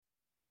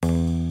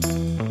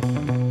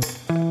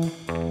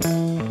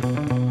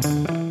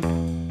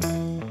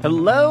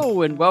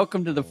Hello and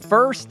welcome to the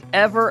first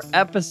ever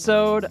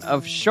episode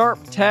of Sharp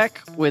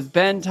Tech with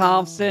Ben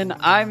Thompson.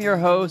 I'm your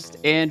host,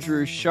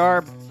 Andrew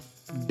Sharp.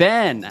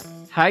 Ben,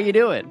 how you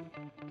doing?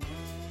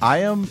 I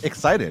am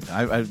excited.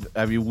 I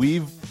mean,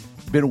 we've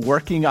been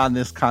working on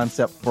this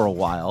concept for a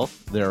while.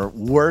 There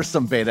were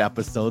some beta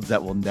episodes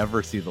that will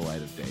never see the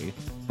light of day,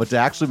 but to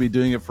actually be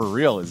doing it for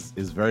real is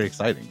very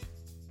exciting.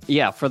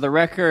 Yeah, for the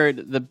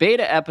record, the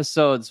beta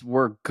episodes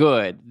were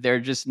good. They're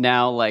just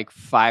now like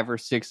 5 or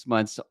 6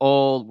 months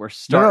old. We're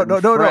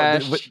starting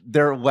fresh. No.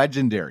 They're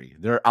legendary.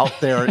 They're out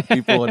there.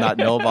 People will not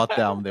know about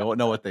them. They won't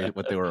know what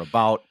they were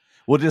about.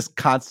 We'll just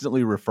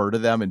constantly refer to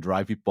them and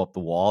drive people up the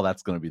wall.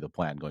 That's going to be the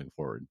plan going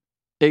forward.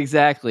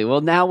 Exactly.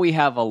 Well, now we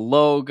have a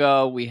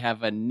logo, we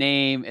have a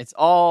name. It's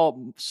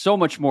all so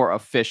much more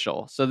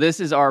official. So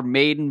this is our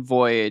maiden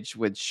voyage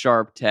with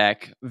Sharp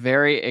Tech.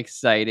 Very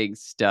exciting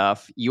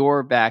stuff.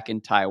 You're back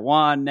in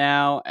Taiwan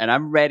now, and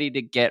I'm ready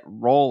to get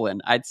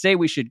rolling. I'd say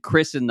we should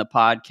christen the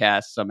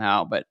podcast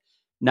somehow, but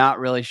not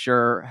really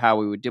sure how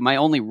we would do. My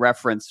only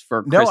reference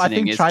for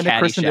christening is China Caddyshack.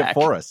 Christened it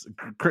for us.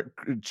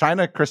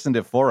 China christened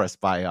it for us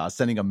by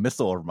sending a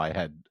missile over my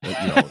head.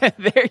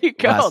 There you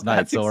go. Last night,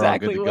 That's so we're all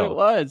good exactly to what go. it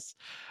was.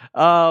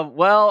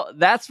 Well,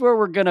 that's where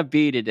we're going to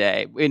be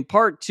today. In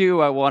part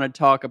 2, I want to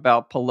talk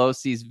about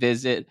Pelosi's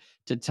visit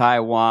to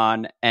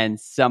Taiwan and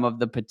some of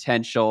the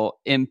potential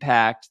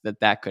impact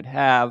that could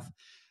have.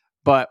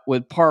 But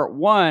with part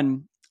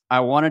 1, I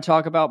want to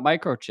talk about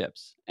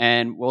microchips.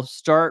 And we'll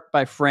start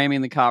by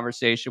framing the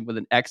conversation with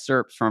an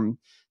excerpt from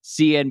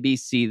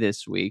CNBC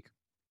this week.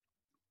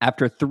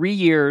 After 3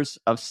 years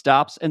of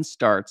stops and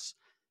starts,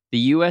 the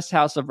U.S.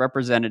 House of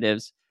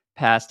Representatives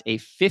passed a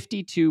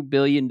 $52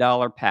 billion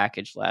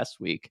package last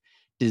week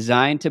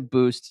designed to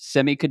boost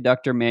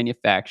semiconductor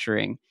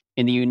manufacturing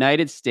in the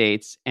United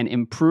States and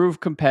improve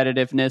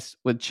competitiveness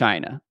with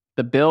China.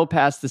 The bill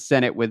passed the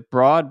Senate with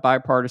broad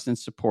bipartisan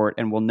support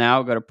and will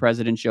now go to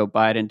President Joe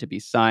Biden to be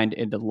signed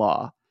into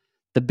law.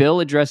 The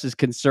bill addresses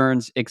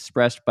concerns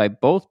expressed by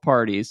both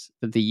parties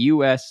that the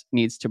U.S.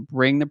 needs to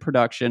bring the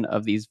production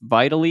of these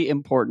vitally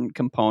important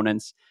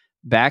components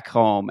back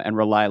home and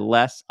rely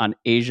less on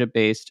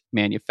Asia-based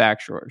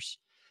manufacturers.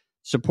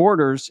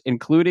 Supporters,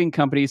 including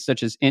companies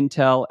such as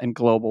Intel and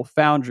Global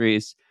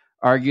Foundries,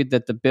 argued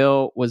that the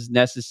bill was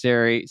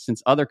necessary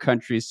since other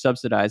countries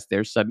subsidize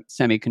their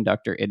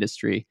semiconductor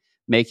industry,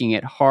 making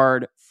it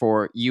hard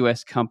for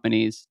U.S.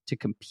 companies to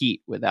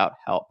compete without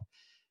help.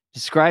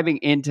 Describing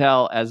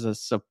Intel as a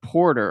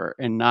supporter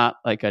and not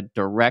like a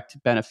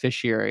direct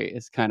beneficiary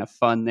is kind of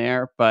fun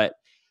there, but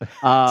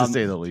To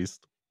say the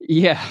least.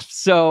 yeah.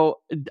 So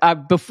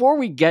before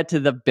we get to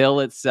the bill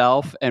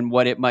itself and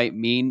what it might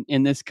mean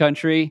in this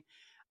country,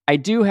 I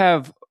do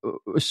have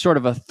sort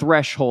of a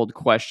threshold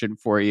question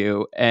for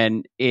you.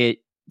 And it's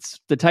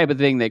the type of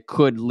thing that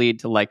could lead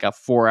to like a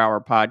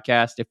 4-hour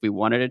podcast if we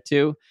wanted it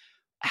to.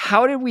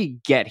 How did we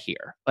get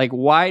here? Like,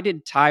 why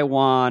did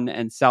Taiwan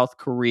and South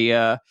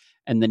Korea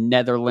and the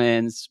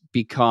Netherlands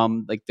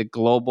become like the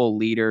global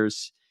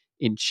leaders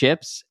in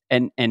chips?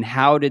 And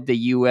how did the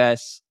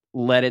U.S.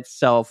 let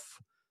itself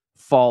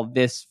fall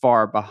this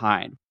far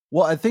behind?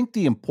 Well, I think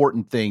the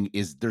important thing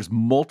is there's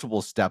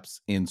multiple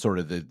steps in sort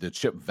of the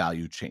chip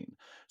value chain.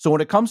 So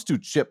when it comes to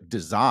chip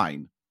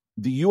design,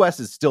 the U.S.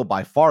 is still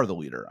by far the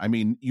leader. I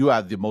mean, you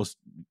have the most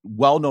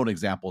well-known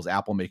examples,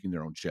 Apple making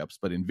their own chips,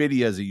 but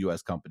NVIDIA is a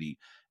U.S. company,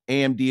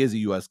 AMD is a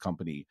U.S.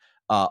 company.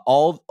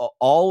 All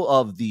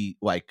of the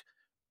like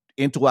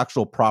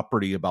intellectual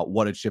property about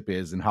what a chip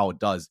is and how it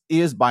does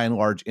is by and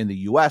large in the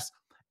U.S.,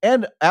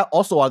 and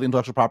also a lot of the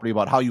intellectual property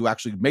about how you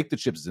actually make the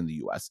chips in the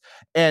U.S.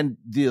 And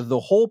the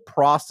whole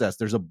process,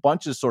 there's a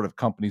bunch of sort of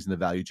companies in the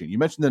value chain. You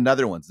mentioned the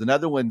Netherlands. The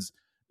Netherlands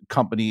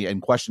company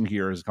in question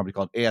here is a company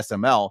called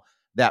ASML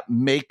that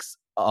makes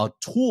a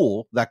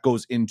tool that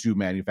goes into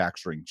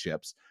manufacturing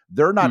chips.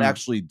 They're not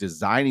actually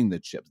designing the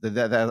chips.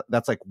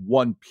 That's like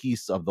one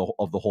piece of the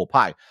whole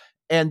pie.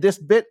 And this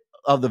bit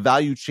of the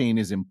value chain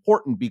is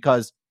important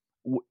because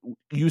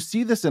you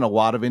see this in a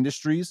lot of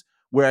industries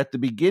where at the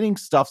beginning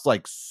stuff's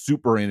like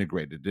super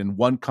integrated and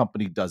one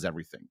company does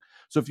everything.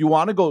 So if you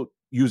want to go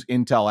use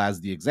Intel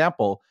as the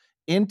example,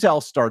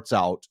 Intel starts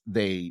out,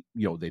 they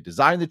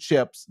design the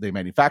chips, they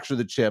manufacture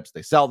the chips,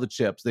 they sell the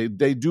chips, they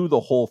do the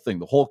whole thing,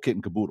 the whole kit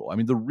and caboodle. I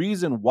mean, the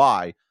reason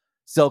why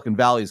Silicon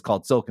Valley is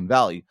called Silicon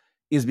Valley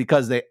is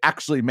because they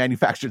actually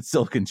manufactured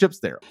silicon chips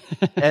there.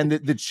 And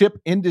the chip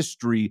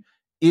industry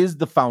is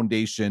the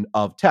foundation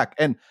of tech.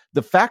 And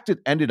the fact it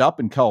ended up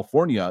in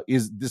California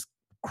is this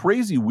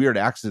crazy weird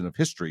accident of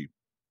history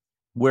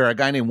where a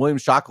guy named William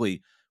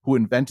Shockley, who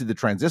invented the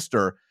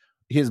transistor,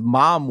 his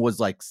mom was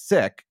like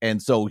sick,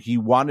 and so he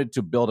wanted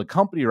to build a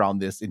company around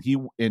this, and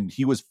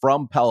he was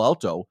from Palo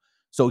Alto,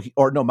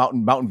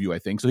 Mountain View, I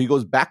think. So he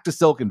goes back to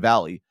Silicon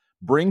Valley,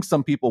 brings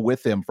some people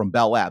with him from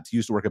Bell Labs. He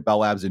used to work at Bell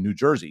Labs in New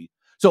Jersey.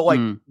 So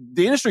like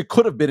the industry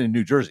could have been in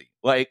New Jersey,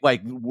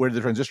 like where the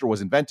transistor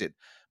was invented,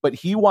 but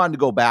he wanted to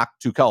go back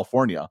to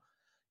California.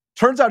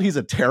 Turns out he's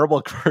a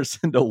terrible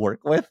person to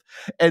work with.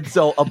 And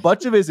so a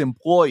bunch of his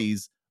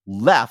employees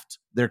left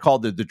They're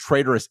called the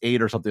Traitorous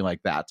Eight or something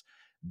like that.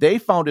 They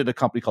founded a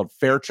company called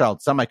Fairchild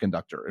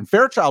Semiconductor. And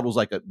Fairchild was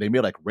they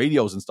made like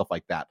radios and stuff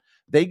like that.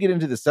 They get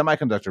into the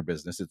semiconductor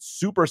business. It's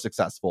super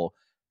successful.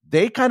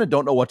 They kind of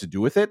don't know what to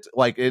do with it.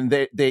 And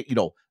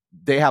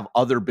they have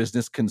other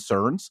business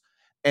concerns.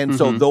 And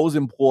so those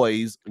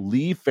employees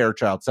leave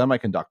Fairchild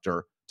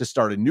Semiconductor to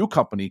start a new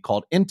company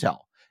called Intel.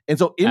 And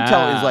so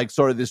Intel is like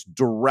sort of this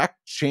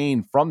direct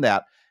chain from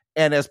that.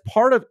 And as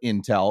part of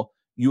Intel,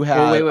 you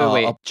have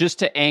wait. Just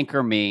to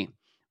anchor me,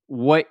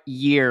 what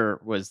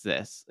year was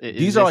this?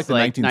 These are like the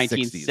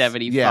 1960s.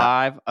 1975?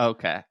 Yeah.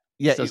 Okay.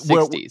 Yeah. So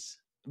 60s.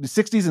 The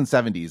 60s and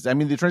 70s. I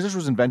mean, the transistor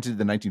was invented in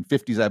the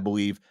 1950s, I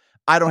believe.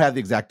 I don't have the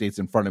exact dates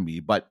in front of me,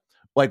 but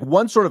like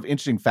one sort of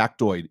interesting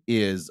factoid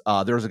is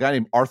there was a guy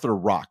named Arthur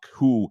Rock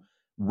who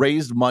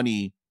raised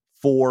money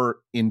for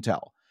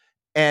Intel.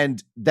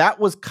 And that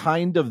was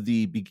kind of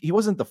he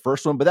wasn't the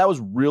first one, but that was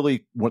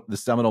really the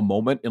seminal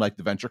moment in like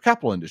the venture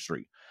capital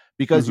industry.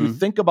 Because you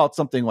think about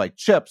something like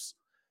chips,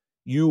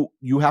 you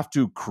have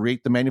to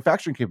create the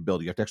manufacturing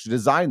capability. You have to actually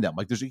design them.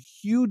 Like there's a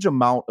huge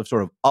amount of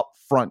sort of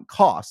upfront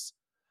costs.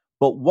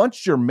 But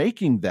once you're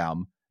making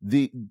them,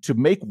 to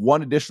make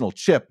one additional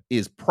chip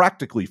is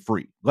practically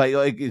free.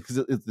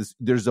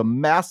 There's a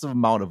massive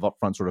amount of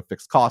upfront sort of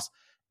fixed costs.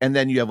 And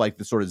then you have like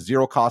the sort of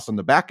zero costs on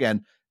the back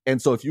end. And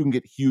so if you can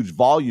get huge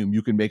volume,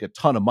 you can make a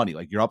ton of money.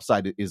 Like your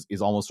upside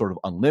is almost sort of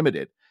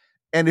unlimited.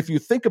 And if you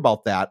think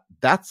about that,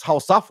 that's how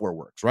software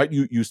works, right?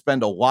 You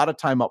spend a lot of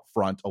time up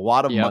front, a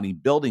lot of money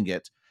building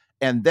it.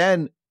 And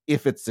then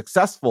if it's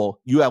successful,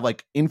 you have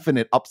like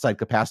infinite upside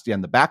capacity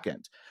on the back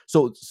end.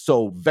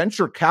 So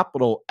venture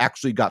capital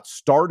actually got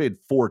started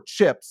for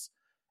chips.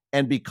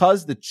 And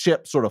because the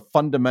chip sort of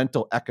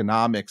fundamental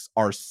economics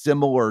are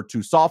similar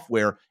to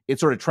software, it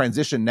sort of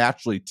transitioned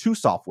naturally to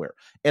software.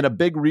 And a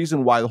big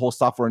reason why the whole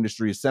software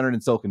industry is centered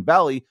in Silicon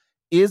Valley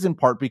is in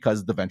part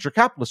because the venture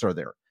capitalists are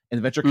there. And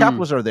the venture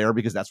capitalists are there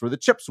because that's where the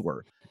chips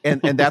were.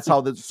 And that's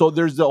how so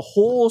there's a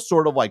whole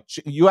sort of like,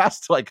 you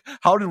asked like,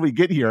 how did we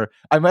get here?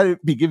 I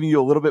might be giving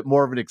you a little bit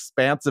more of an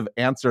expansive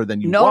answer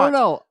than you want.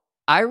 No.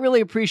 I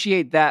really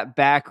appreciate that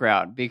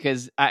background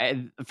because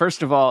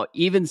first of all,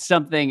 even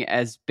something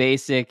as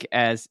basic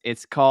as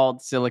it's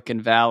called Silicon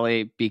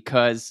Valley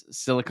because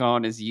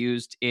silicon is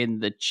used in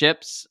the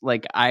chips.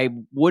 Like I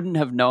wouldn't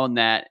have known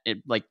that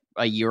like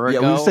a year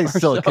ago. Yeah, we say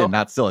silicon,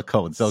 not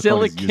silicone.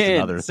 Silicone is used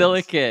in other things.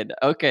 Silicon.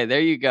 Okay,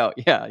 there you go.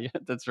 Yeah,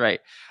 that's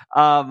right.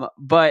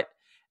 But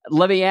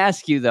let me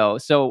ask you though.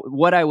 So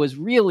what I was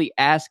really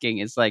asking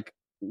is like,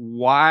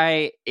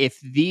 why, if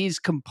these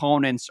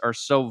components are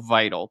so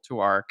vital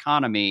to our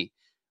economy,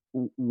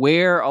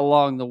 where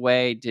along the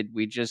way did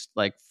we just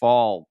like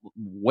fall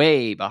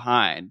way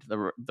behind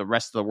the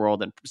rest of the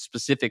world and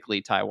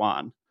specifically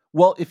Taiwan?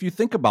 Well, if you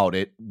think about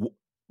it,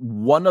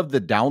 one of the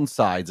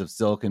downsides of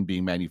silicon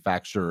being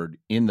manufactured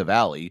in the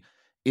valley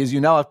is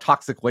you now have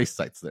toxic waste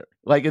sites there.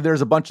 Like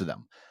there's a bunch of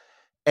them.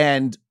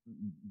 And,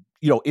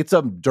 it's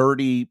a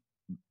dirty,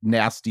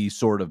 nasty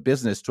sort of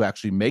business to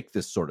actually make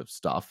this sort of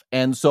stuff.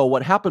 And so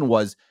what happened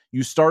was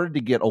you started to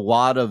get a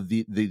lot of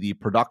the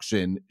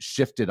production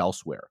shifted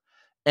elsewhere.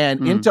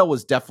 And Intel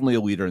was definitely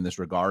a leader in this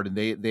regard. And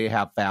they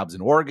have fabs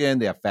in Oregon,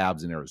 they have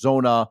fabs in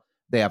Arizona,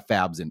 they have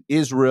fabs in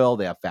Israel,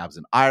 they have fabs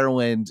in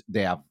Ireland,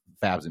 they have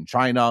fabs in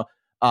China.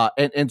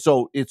 And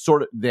so it's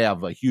sort of, they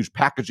have a huge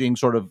packaging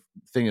sort of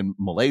thing in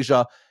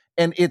Malaysia.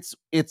 And it's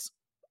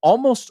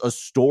almost a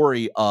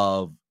story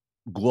of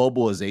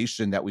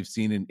globalization that we've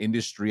seen in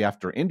industry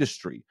after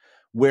industry,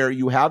 where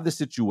you have the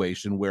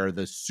situation where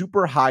the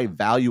super high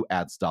value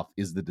add stuff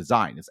is the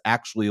design. It's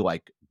actually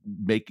like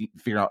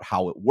figuring out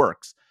how it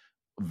works,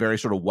 very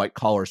sort of white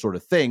collar sort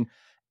of thing.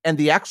 And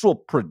the actual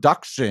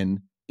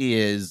production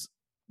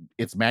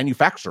it's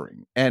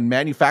manufacturing, and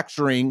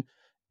manufacturing,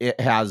 it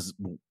has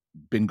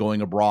been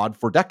going abroad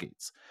for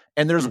decades.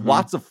 And there's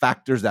lots of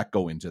factors that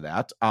go into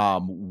that.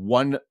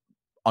 One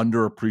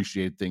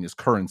underappreciated thing is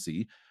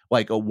currency.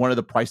 Like one of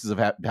the prices of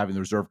having the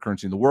reserve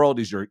currency in the world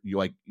is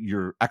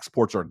your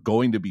exports are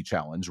going to be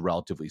challenged,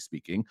 relatively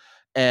speaking,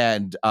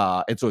 and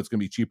so it's going to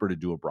be cheaper to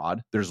do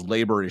abroad. There's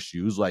labor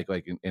issues like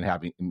in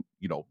having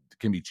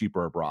can be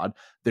cheaper abroad.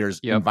 There's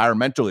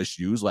environmental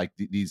issues like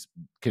these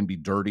can be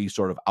dirty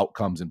sort of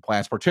outcomes in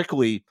plants,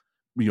 particularly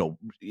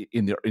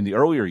in the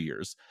earlier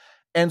years.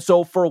 And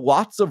so for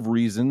lots of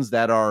reasons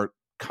that are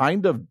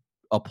kind of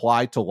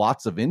applied to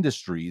lots of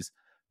industries,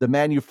 the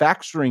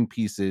manufacturing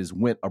pieces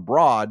went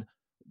abroad,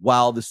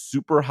 while the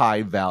super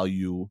high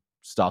value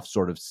stuff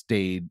sort of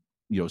stayed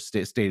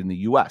in the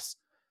US.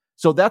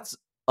 So that's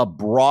a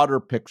broader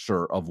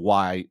picture of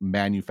why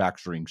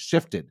manufacturing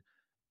shifted.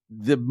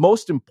 The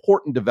most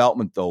important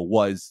development, though,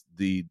 was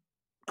the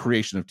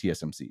creation of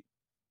TSMC.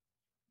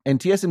 And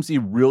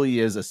TSMC really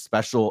is a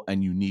special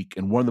and unique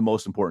and one of the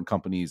most important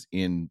companies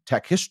in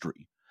tech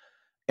history.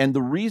 And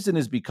the reason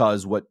is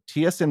because what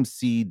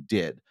TSMC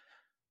did,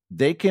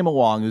 they came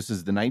along, this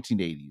is the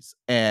 1980s,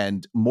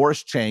 and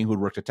Morris Chang, who had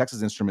worked at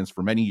Texas Instruments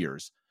for many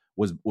years,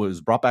 was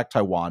brought back to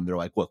Taiwan. They're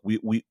like, look,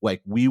 we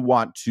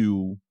want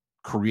to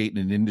create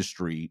an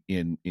industry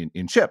in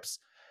chips.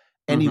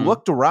 And he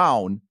looked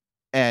around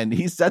and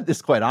he said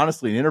this quite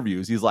honestly in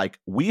interviews. He's like,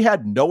 we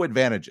had no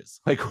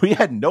advantages. Like, we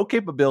had no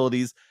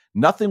capabilities,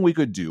 nothing we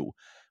could do.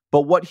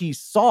 But what he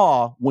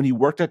saw when he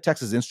worked at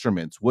Texas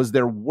Instruments was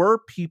there were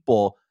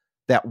people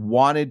that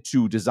wanted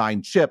to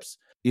design chips.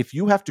 If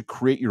you have to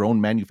create your own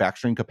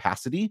manufacturing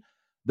capacity,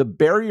 the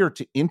barrier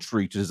to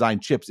entry to design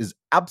chips is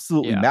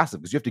absolutely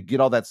massive because you have to get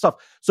all that stuff.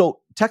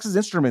 So Texas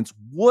Instruments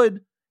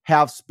would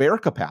have spare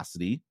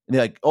capacity. And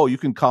they're like, oh, you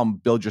can come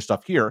build your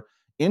stuff here.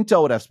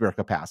 Intel would have spare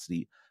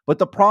capacity. But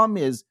the problem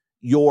is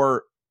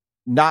you're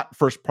not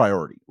first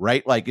priority,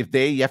 right? Like if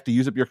they have to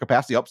use up your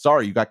capacity, oh,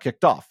 sorry, you got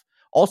kicked off.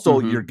 Also,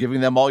 you're giving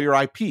them all your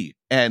IP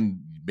and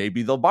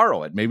maybe they'll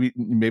borrow it.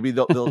 Maybe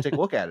they'll take a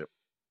look at it.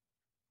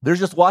 There's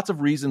just lots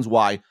of reasons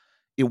why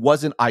it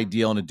wasn't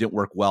ideal and it didn't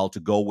work well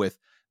to go with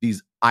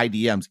these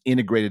IDMs,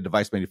 integrated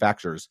device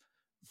manufacturers,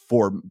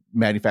 for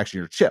manufacturing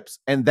your chips.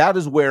 And that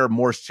is where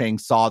Morris Chang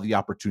saw the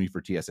opportunity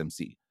for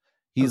TSMC.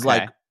 He's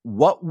like,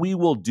 what we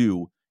will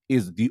do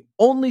is the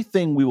only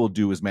thing we will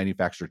do is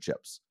manufacture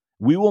chips.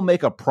 We will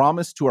make a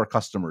promise to our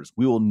customers.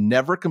 We will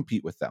never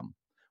compete with them.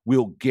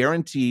 We'll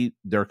guarantee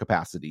their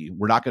capacity.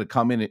 We're not going to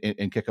come in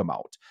and kick them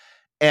out.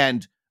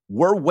 And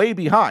we're way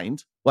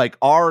behind. Like,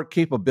 our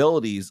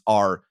capabilities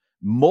are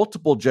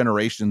multiple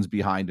generations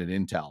behind an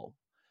Intel,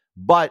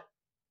 but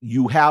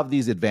you have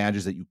these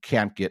advantages that you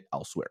can't get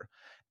elsewhere.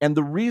 And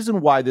the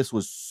reason why this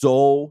was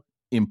so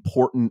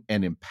important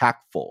and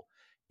impactful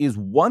is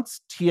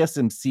once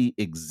TSMC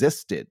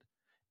existed,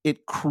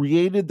 it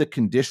created the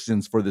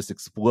conditions for this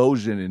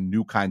explosion in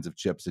new kinds of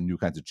chips and new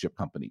kinds of chip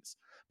companies.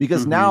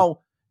 Because now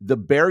the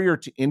barrier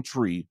to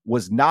entry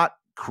was not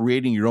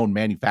creating your own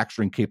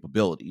manufacturing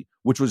capability,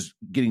 which was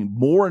getting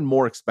more and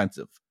more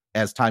expensive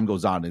as time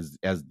goes on, as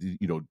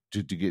you know,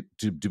 to get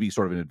to be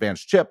sort of an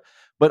advanced chip,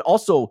 but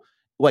also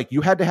like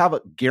you had to have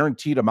a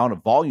guaranteed amount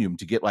of volume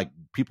to get like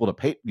people to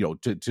pay, you know,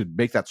 to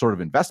make that sort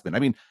of investment. I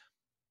mean,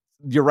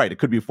 you're right, it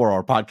could be a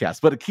 4-hour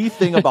podcast, but a key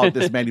thing about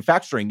this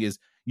manufacturing is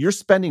you're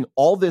spending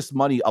all this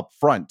money up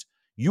front.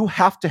 You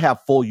have to have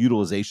full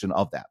utilization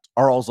of that,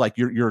 or else like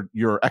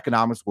your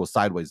economics will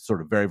sideways sort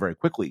of very, very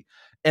quickly.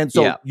 And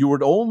so you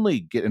would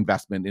only get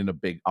investment in a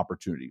big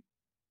opportunity.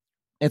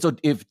 And so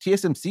if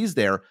TSMC's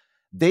there,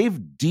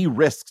 they've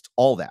de-risked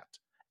all that.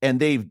 And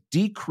they've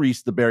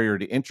decreased the barrier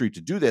to entry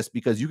to do this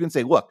because you can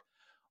say, look,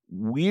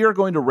 we are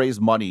going to raise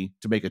money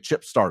to make a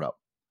chip startup.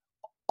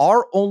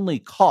 Our only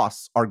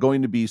costs are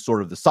going to be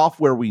sort of the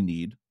software we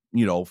need,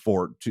 you know,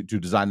 to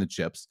design the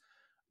chips,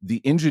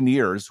 the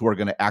engineers who are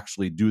going to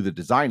actually do the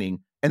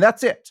designing, and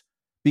that's it.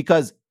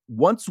 Because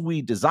once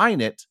we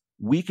design it,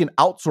 we can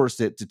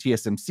outsource it to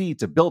TSMC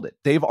to build it.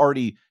 They've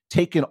already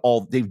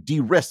they've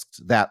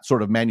de-risked that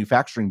sort of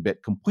manufacturing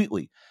bit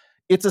completely.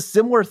 It's a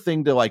similar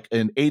thing to like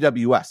an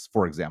AWS,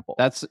 for example.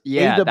 That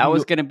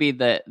was going to be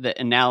the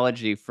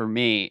analogy for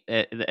me.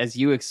 As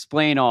you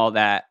explain all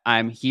that,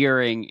 I'm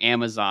hearing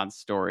Amazon's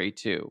story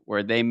too,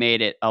 where they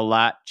made it a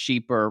lot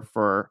cheaper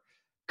for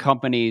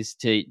companies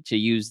to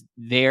use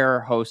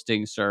their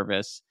hosting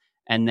service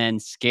and then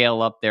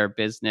scale up their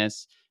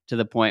business to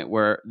the point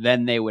where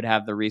then they would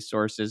have the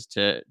resources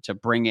to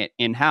bring it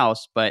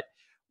in-house. But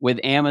with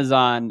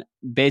Amazon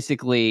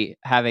basically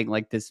having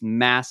like this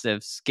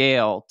massive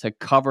scale to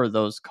cover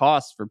those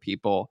costs for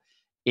people,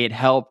 it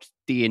helped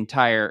the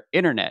entire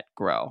internet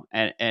grow,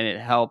 and it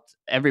helped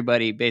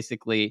everybody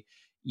basically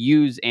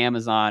use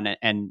Amazon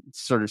and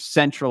sort of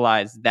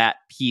centralize that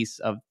piece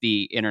of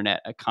the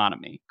internet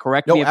economy.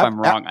 Correct me if I'm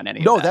wrong on any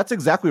of that. No, that's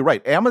exactly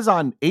right.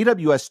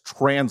 AWS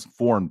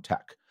transformed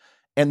tech.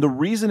 And the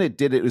reason it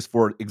did it is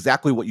for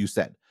exactly what you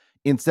said.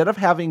 Instead of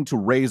having to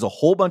raise a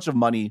whole bunch of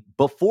money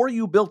before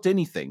you built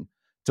anything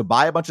to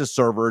buy a bunch of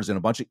servers and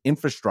a bunch of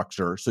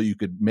infrastructure so you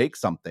could make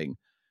something,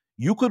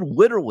 you could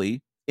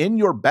literally in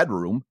your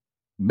bedroom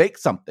make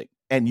something,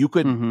 and you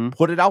could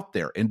put it out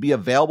there and be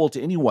available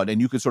to anyone, and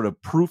you could sort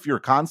of proof your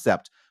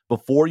concept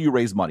before you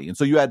raise money. And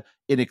so you had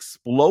an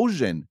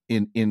explosion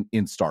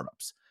in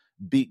startups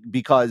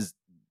because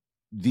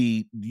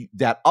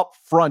that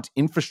upfront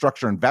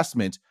infrastructure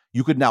investment,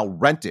 you could now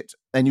rent it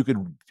and you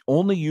could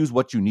only use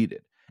what you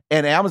needed.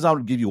 And Amazon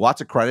would give you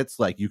lots of credits,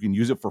 like you can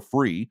use it for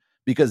free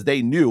because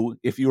they knew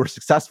if you were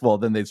successful,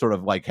 then they'd sort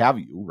of like have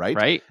you, right?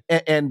 Right.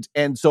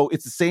 And so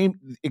it's the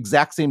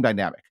exact same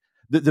dynamic.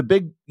 The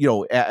big, you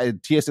know,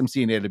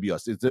 TSMC and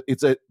AWS,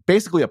 it's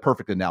basically a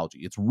perfect analogy.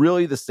 It's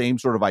really the same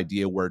sort of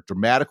idea where it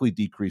dramatically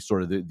decreased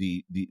sort of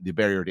the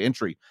barrier to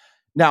entry.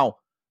 Now,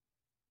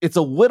 it's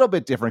a little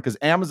bit different because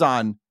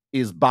Amazon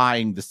is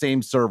buying the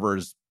same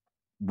servers,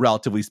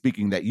 relatively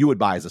speaking, that you would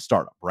buy as a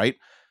startup, right?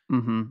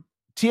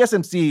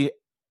 TSMC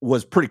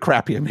was pretty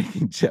crappy at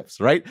making chips,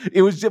 right?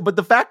 But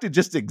the fact it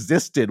just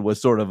existed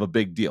was sort of a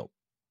big deal.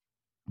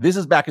 This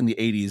is back in the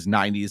 80s,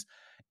 90s,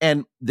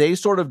 and they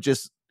sort of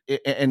just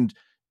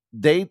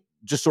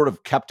sort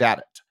of kept at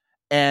it.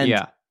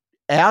 And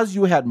as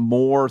you had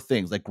more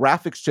things, like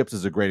graphics chips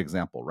is a great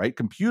example, right?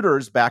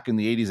 Computers back in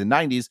the 80s and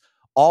 90s,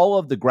 all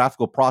of the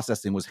graphical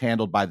processing was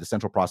handled by the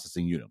central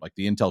processing unit, like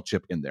the Intel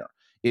chip in there.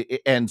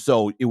 And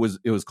so it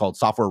was called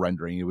software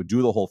rendering. It would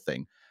do the whole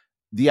thing.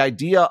 the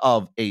idea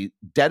of a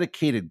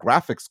dedicated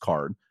graphics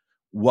card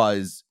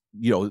was,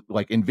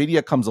 like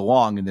NVIDIA comes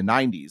along in the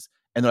 90s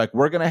and they're like,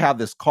 we're going to have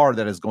this card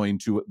that is going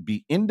to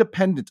be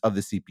independent of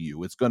the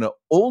CPU. It's going to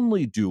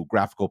only do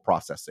graphical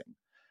processing.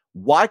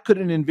 Why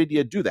couldn't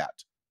NVIDIA do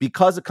that?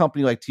 Because a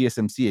company like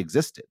TSMC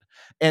existed.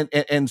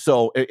 And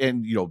so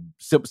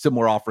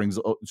similar offerings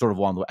sort of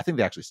along the way. I think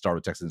they actually started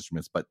with Texas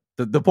Instruments, but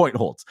the point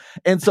holds.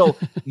 And so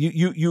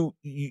you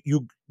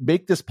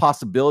make this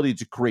possibility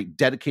to create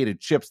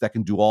dedicated chips that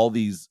can do all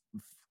these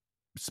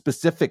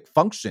specific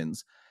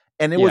functions.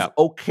 And it was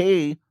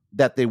okay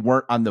that they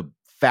weren't on the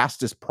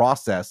fastest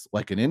process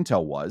like an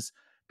Intel was,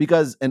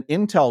 because an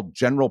Intel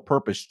general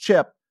purpose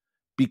chip,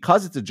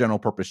 because it's a general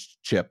purpose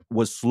chip,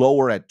 was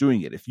slower at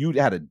doing it. If you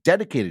had a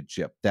dedicated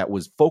chip that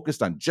was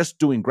focused on just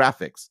doing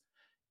graphics,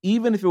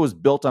 even if it was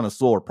built on a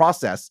slower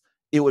process,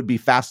 it would be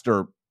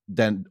faster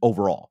than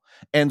overall.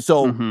 And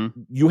so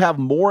you have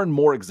more and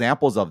more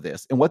examples of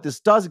this. And what this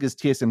does, it gives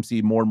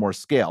TSMC more and more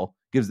scale,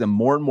 gives them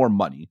more and more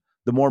money.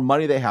 The more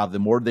money they have, the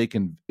more they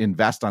can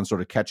invest on sort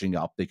of catching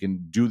up. They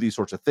can do these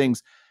sorts of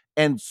things.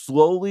 And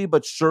slowly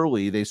but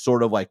surely, they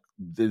sort of like,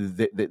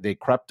 they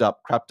crept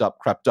up.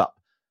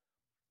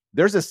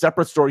 There's a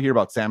separate story here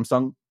about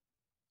Samsung,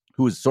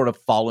 who is sort of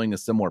following a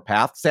similar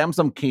path.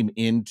 Samsung came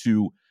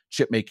into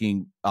chip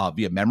making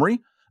via memory,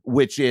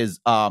 which is,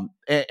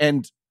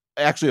 and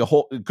actually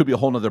it could be a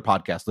whole nother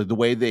podcast, like the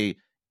way they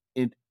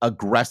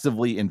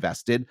aggressively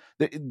invested.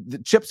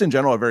 The chips in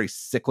general are a very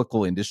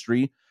cyclical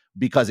industry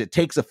because it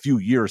takes a few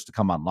years to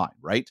come online,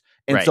 right?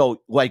 And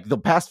so like the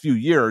past few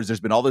years, there's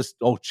been all this,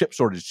 chip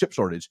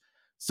shortage.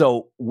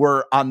 So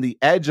we're on the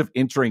edge of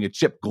entering a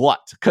chip glut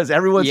because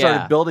everyone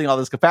started building all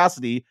this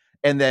capacity.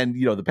 And then,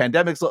 the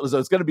pandemic, so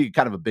it's going to be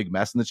kind of a big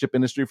mess in the chip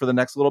industry for the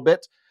next little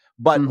bit.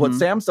 But what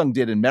Samsung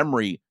did in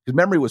memory, because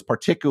memory was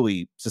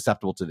particularly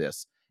susceptible to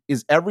this,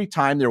 is every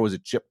time there was a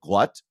chip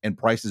glut and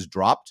prices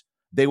dropped,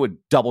 they would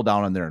double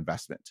down on their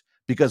investment.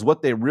 Because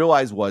what they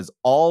realized was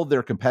all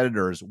their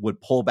competitors would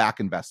pull back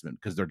investment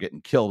because they're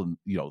getting killed,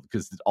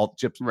 because all the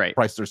chips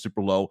prices are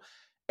super low.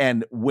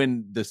 And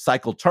when the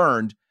cycle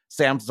turned,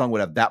 Samsung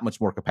would have that much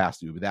more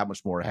capacity, would be that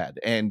much more ahead.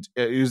 And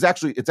it's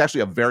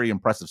actually a very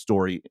impressive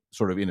story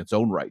sort of in its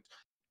own right.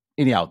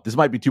 Anyhow, this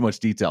might be too much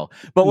detail,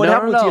 but what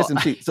happened with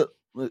TSMC? So,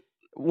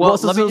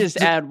 let me just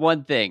add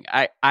one thing.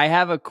 I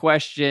have a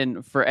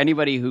question for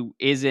anybody who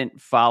isn't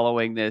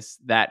following this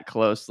that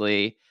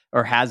closely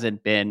or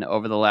hasn't been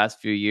over the last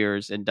few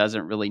years and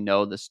doesn't really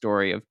know the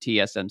story of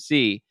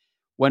TSMC.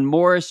 When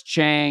Morris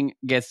Chang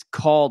gets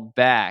called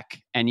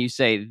back and you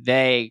say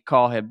they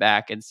call him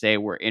back and say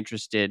we're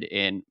interested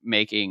in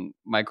making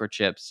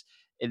microchips,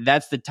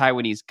 that's the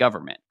Taiwanese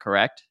government,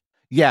 correct?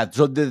 Yeah,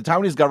 so the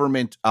Taiwanese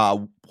government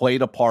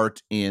played a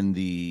part in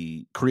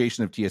the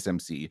creation of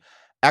TSMC.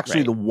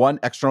 Actually, the one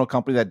external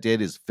company that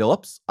did is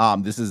Philips.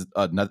 This is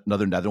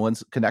another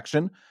Netherlands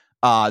connection.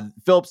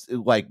 Philips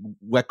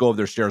let go of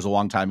their shares a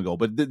long time ago,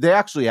 but they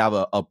actually have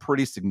a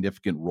pretty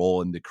significant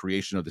role in the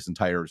creation of this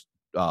entire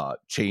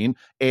chain.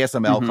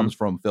 ASML comes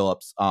from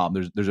Philips.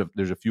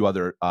 There's a few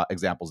other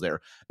examples there.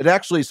 It's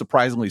actually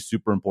surprisingly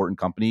super important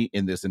company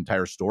in this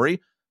entire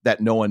story that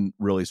no one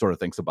really sort of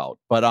thinks about.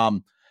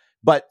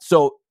 But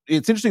so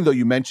it's interesting though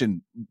you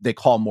mentioned they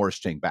call Morris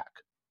Chang back,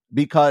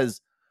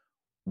 because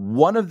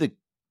one of the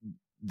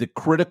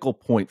critical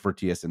point for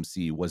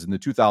TSMC was in the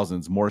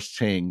 2000s, Morris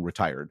Chang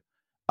retired.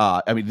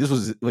 This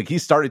was like he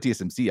started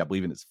TSMC, I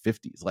believe, in his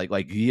 50s.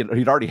 Like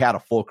he'd already had a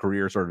full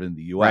career sort of in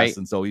the US,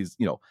 and so he's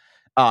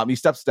he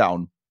steps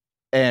down,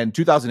 and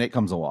 2008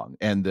 comes along,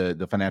 and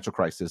the financial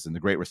crisis and the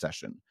Great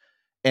Recession,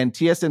 and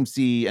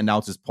TSMC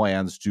announces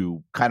plans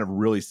to kind of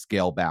really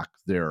scale back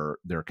their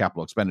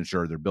capital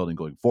expenditure, their building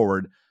going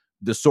forward,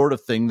 the sort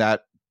of thing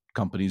that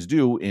companies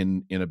do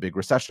in a big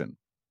recession.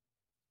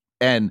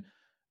 And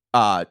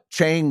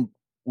Chang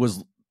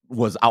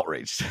was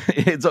outraged,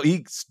 and so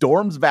he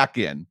storms back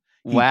in.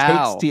 He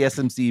takes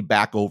TSMC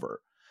back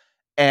over,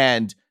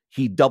 and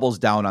he doubles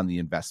down on the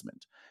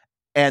investment.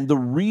 And the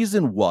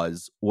reason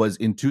was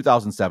in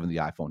 2007, the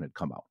iPhone had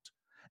come out.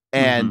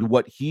 And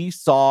what he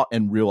saw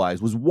and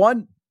realized was,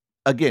 one,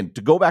 again,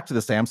 to go back to the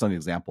Samsung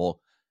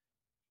example,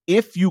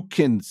 if you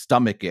can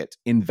stomach it,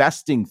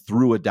 investing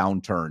through a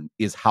downturn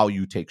is how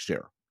you take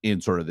share in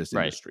sort of this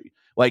industry.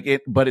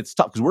 But it's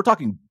tough because we're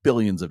talking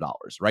billions of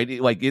dollars, right?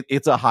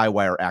 It's a high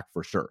wire act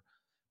for sure.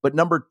 But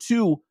number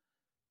two,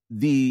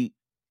 the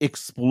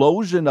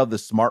explosion of the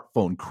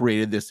smartphone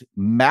created this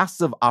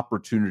massive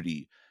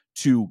opportunity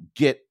to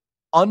get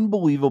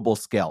unbelievable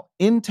scale,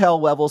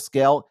 Intel level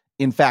scale,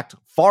 in fact,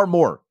 far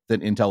more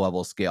than Intel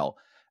level scale,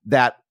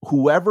 that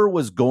whoever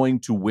was going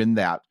to win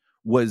that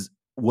was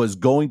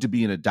going to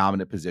be in a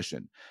dominant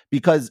position,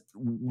 because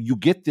you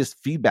get this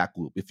feedback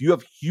loop. If you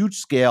have huge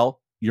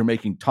scale, you're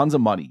making tons of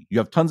money. You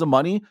have tons of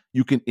money,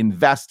 you can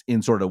invest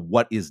in sort of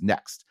what is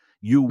next.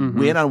 You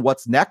win on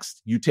what's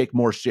next, you take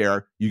more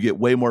share, you get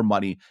way more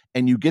money,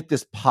 and you get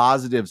this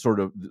positive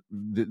sort of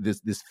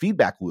this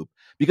feedback loop.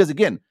 Because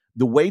again,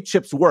 the way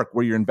chips work,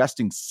 where you're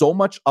investing so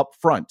much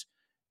upfront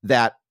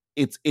that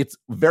it's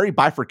very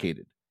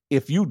bifurcated.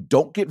 if you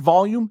don't get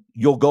volume,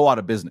 you'll go out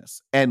of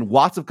business. And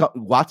lots of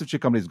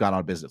chip companies have gone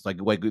out of business.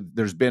 Like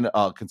there's been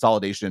a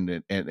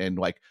consolidation and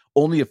like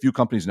only a few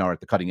companies now are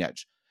at the cutting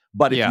edge.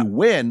 But if you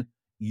win,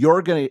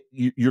 you're gonna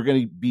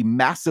be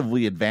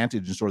massively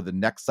advantaged in sort of the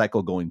next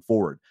cycle going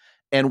forward.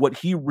 And what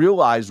he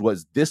realized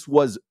was this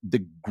was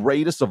the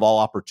greatest of all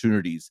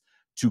opportunities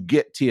to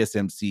get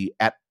TSMC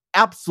at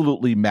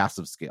absolutely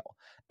massive scale.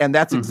 And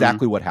that's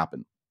exactly what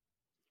happened.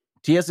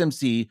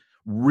 TSMC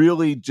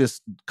really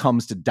just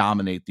comes to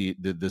dominate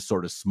the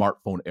sort of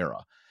smartphone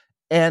era.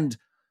 And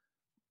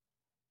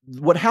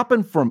what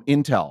happened from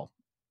Intel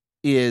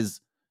is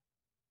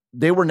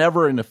they were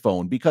never in a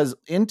phone because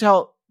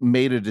Intel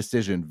made a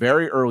decision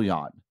very early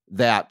on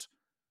that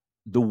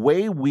the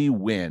way we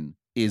win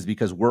is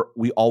because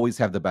we always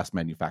have the best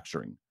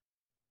manufacturing.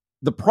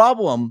 The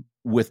problem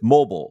with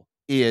mobile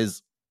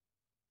is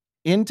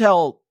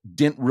Intel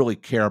didn't really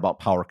care about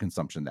power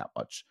consumption that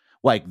much.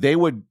 Like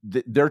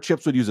their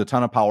chips would use a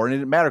ton of power, and it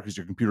didn't matter because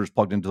your computer is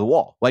plugged into the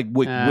wall. Like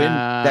when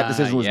that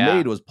decision was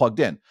made, it was plugged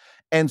in.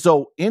 And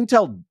so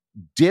Intel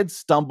did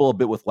stumble a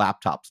bit with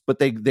laptops, but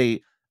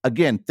they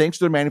again, thanks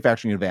to their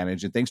manufacturing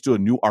advantage and thanks to a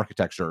new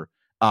architecture,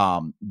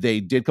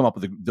 they did come up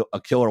with a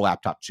killer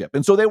laptop chip.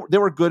 And so they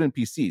were good in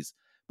PCs,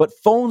 but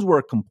phones were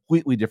a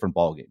completely different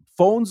ballgame.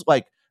 Phones,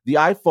 like the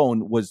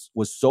iPhone was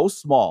so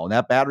small, and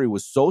that battery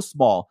was so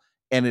small,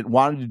 and it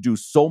wanted to do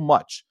so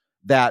much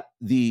that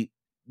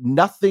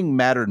nothing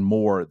mattered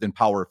more than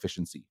power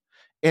efficiency.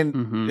 And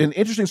an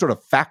interesting sort of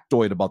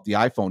factoid about the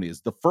iPhone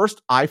is the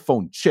first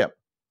iPhone chip,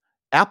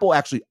 Apple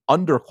actually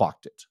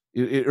underclocked it.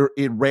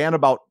 It ran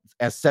about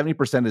as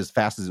 70% as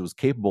fast as it was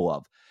capable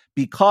of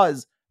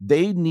because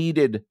they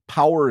needed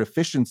power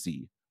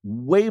efficiency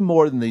way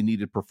more than they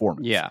needed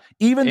performance. Yeah.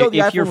 Even though the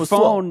iPhone was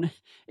slow.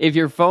 If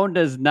your phone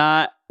does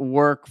not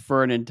work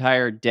for an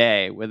entire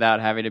day without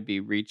having to be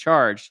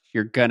recharged,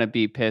 you're going to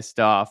be pissed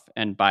off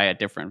and buy a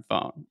different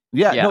phone.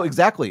 Yeah, no,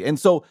 exactly. And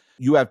so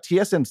you have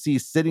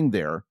TSMC sitting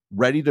there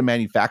ready to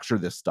manufacture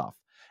this stuff.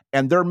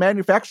 And their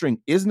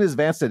manufacturing isn't as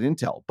advanced as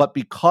Intel, but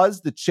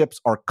because the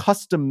chips are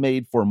custom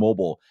made for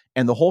mobile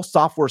and the whole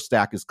software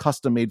stack is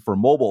custom made for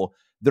mobile,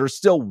 they're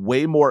still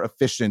way more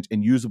efficient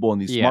and usable in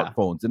these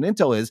smartphones than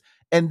Intel is.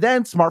 And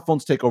then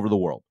smartphones take over the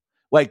world.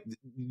 Like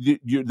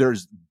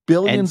there's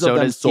billions of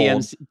them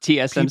sold.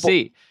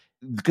 TSMC.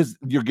 Because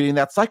you're getting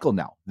that cycle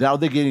now. Now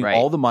they're getting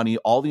all the money,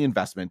 all the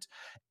investment.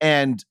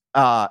 And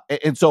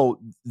so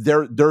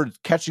they're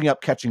catching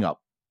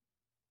up.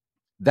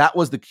 That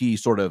was the key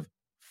sort of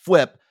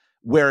flip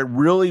where it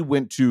really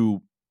went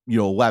to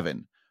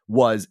 11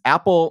 was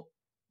Apple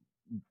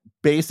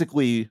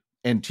basically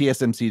and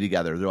TSMC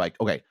together. They're like,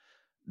 okay,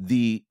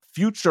 the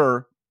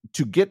future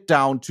to get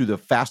down to the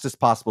fastest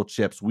possible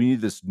chips, we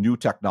need this new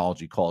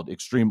technology called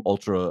extreme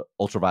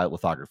ultraviolet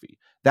lithography.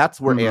 That's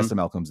where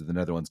ASML comes in, the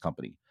Netherlands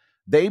company.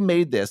 They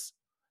made this.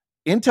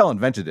 Intel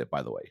invented it,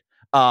 by the way.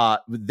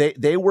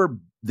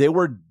 They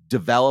were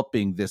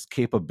developing this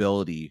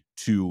capability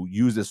to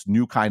use this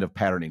new kind of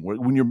patterning. Where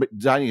when you're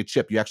designing a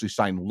chip, you actually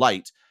shine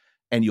light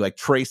and you like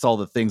trace all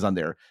the things on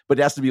there, but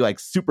it has to be like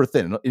super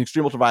thin. In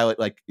extreme ultraviolet,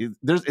 like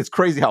it's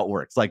crazy how it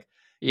works. Like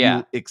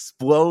you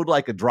explode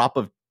like a drop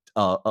of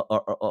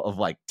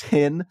like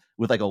tin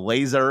with like a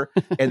laser,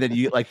 and then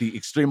you get like the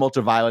extreme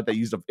ultraviolet that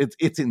used.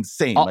 It's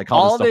insane. Like how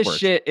all this stuff works.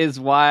 Shit is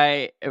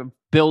why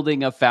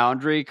building a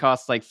foundry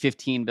costs like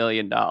 $15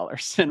 billion.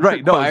 And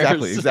right? No,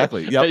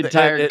 exactly. Yep.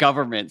 Entire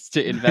governments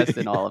to invest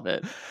in all of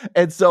it.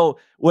 And so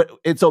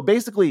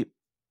basically,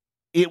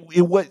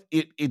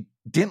 it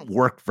didn't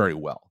work very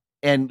well,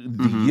 and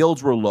the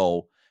yields were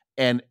low,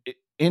 and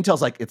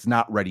Intel's like, it's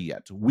not ready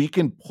yet. We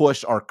can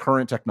push our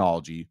current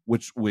technology,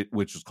 which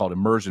is called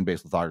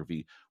immersion-based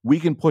lithography.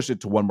 We can push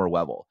it to one more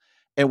level.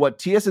 And what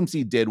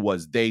TSMC did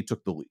was they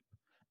took the leap.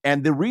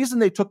 And the reason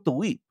they took the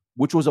leap,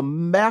 which was a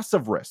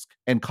massive risk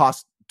and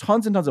cost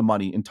tons and tons of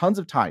money and tons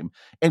of time,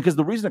 and because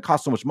the reason it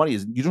costs so much money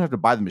is you don't have to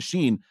buy the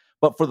machine,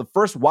 but for the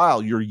first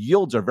while, your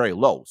yields are very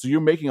low. So you're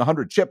making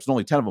 100 chips and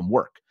only 10 of them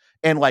work.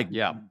 And like,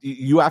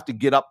 you have to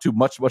get up to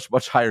much, much,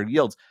 much higher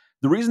yields.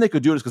 The reason they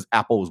could do it is because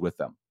Apple was with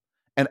them.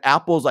 And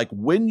Apple's like,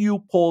 when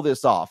you pull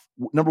this off,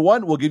 number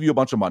one, we'll give you a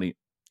bunch of money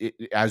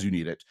as you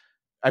need it.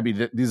 I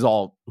mean, these are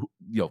all,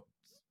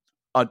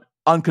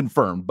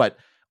 unconfirmed. But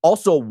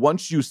also,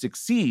 once you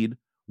succeed,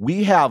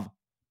 we have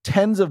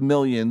tens of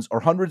millions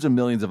or hundreds of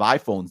millions of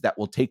iPhones that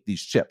will take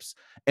these chips.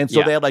 And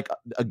so they had like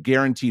a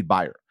guaranteed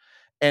buyer.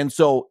 And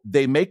so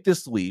they make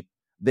this leap.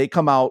 They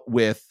come out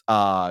with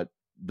the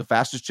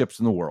fastest chips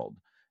in the world,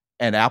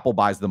 and Apple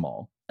buys them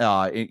all,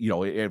 for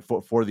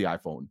the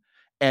iPhone.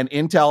 And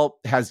Intel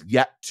has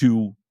yet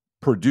to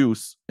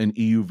produce an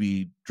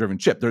EUV-driven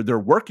chip. They're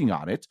working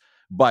on it,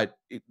 but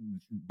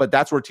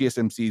that's where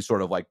TSMC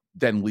sort of like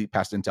then leap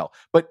past Intel.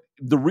 But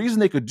the reason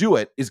they could do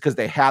it is because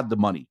they had the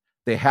money,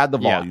 they had the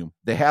volume,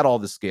 they had all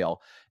the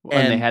scale,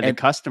 and they had the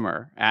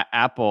customer,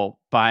 Apple,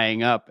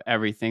 buying up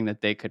everything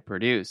that they could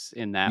produce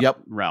in that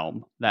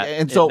realm.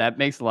 That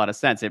makes a lot of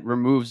sense. It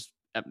removes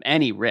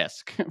any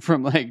risk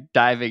from like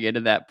diving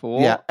into that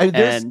Yeah, pool.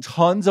 there's And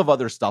tons of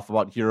other stuff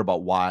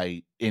about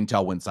why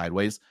Intel went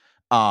sideways.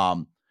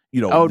 Um,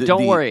 oh,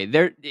 don't the worry.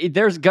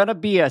 There's gonna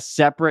be a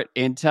separate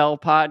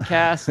Intel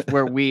podcast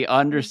where we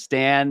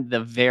understand the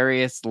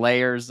various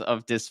layers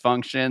of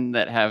dysfunction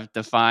that have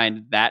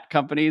defined that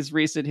company's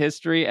recent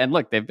history. And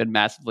look, they've been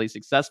massively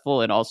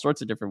successful in all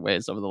sorts of different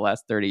ways over the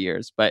last 30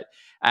 years. But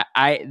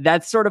I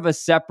that's sort of a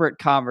separate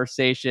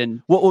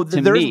conversation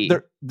to me.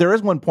 there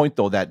is one point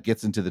though that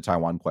gets into the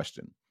Taiwan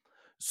question.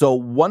 So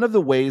one of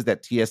the ways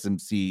that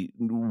TSMC,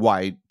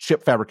 why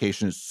chip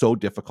fabrication is so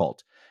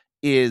difficult,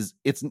 is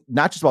it's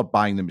not just about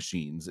buying the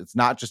machines. It's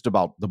not just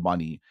about the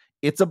money.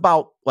 It's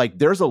about like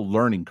there's a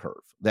learning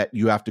curve that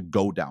you have to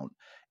go down.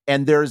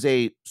 And there's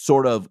a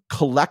sort of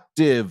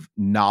collective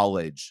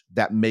knowledge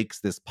that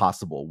makes this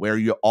possible, where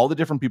all the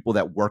different people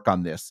that work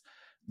on this,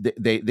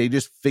 they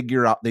just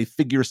figure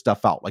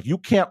stuff out. Like you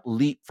can't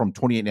leap from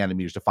 28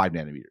 nanometers to 5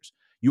 nanometers.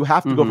 You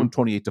have to go from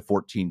 28 to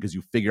 14 because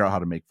you figure out how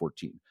to make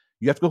 14.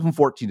 You have to go from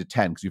 14 to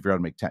 10 because you figure out how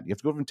to make 10. You have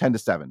to go from 10 to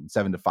 7,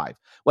 7 to 5.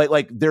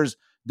 Like there's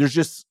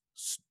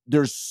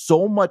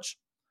so much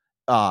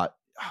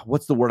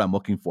what's the word I'm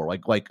looking for?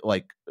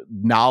 Like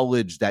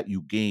knowledge that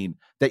you gain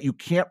that you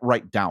can't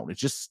write down. It's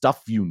just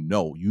stuff you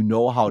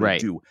know how to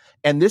do.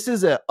 And this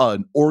is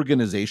an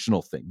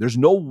organizational thing. There's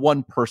no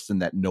one person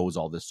that knows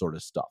all this sort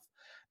of stuff.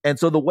 And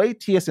so the way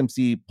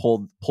TSMC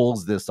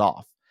pulls this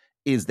off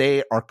is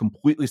they are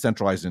completely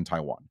centralized in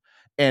Taiwan.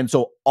 And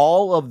so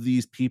all of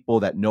these people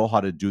that know how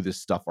to do this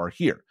stuff are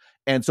here.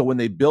 And so when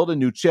they build a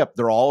new chip,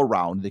 they're all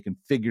around. They can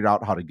figure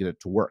out how to get it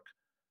to work.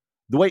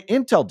 The way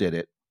Intel did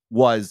it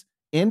was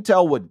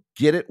Intel would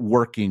get it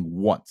working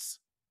once,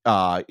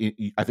 I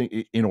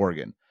think in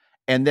Oregon.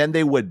 And then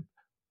they would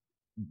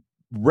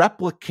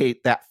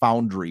replicate that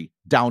foundry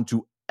down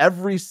to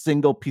every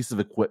single piece of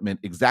equipment,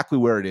 exactly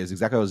where it is,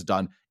 exactly how it's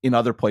done in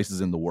other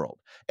places in the world.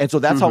 And so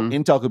that's how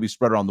Intel could be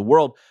spread around the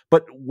world.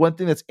 But one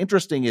thing that's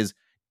interesting is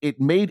it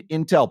made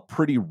Intel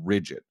pretty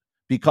rigid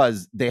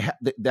because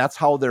that's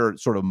how their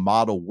sort of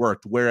model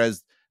worked.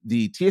 Whereas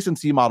the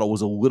TSMC model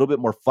was a little bit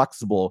more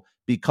flexible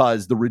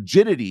because the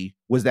rigidity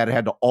was that it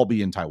had to all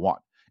be in Taiwan.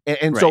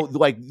 And so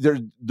like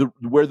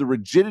where the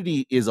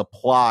rigidity is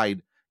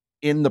applied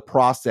in the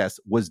process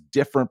was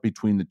different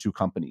between the two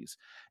companies.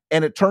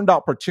 And it turned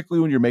out,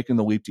 particularly when you're making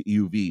the leap to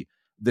EUV,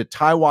 the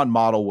Taiwan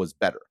model was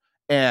better.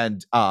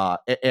 And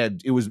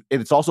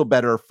it's also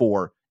better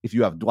for if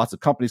you have lots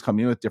of companies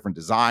coming in with different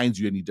designs,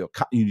 you need to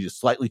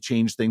slightly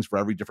change things for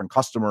every different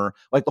customer.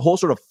 Like the whole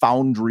sort of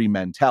foundry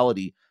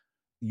mentality,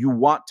 you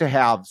want to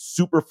have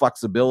super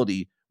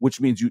flexibility, which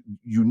means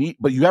you need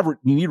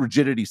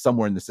rigidity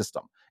somewhere in the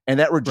system. And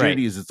that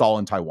rigidity is it's all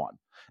in Taiwan.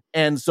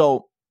 And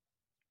so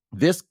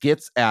this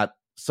gets at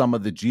some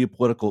of the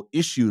geopolitical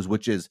issues,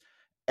 which is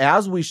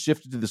as we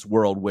shifted to this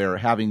world where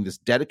having this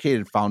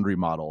dedicated foundry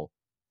model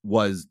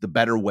was the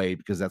better way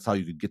because that's how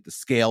you could get the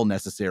scale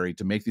necessary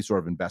to make these sort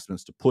of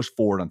investments to push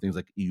forward on things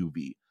like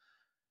EUV.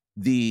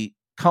 The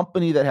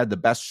company that had the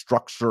best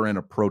structure and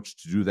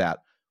approach to do that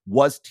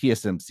was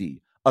TSMC.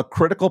 A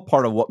critical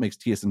part of what makes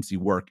TSMC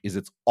work is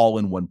it's all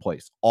in one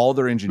place. All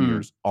their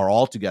engineers are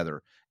all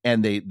together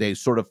and they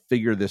sort of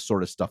figure this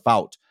sort of stuff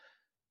out.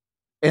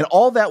 And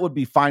all that would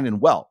be fine and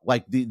well.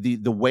 Like the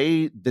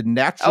way the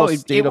natural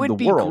state of the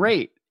world. It would be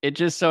great. It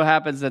just so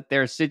happens that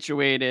they're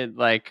situated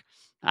like,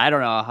 I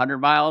don't know, 100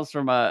 miles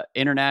from a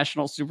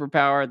international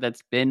superpower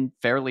that's been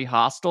fairly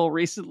hostile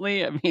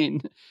recently. I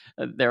mean,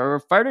 there were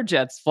fighter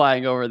jets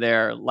flying over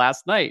there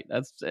last night.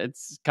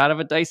 It's kind of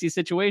a dicey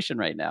situation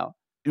right now.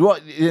 Well,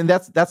 and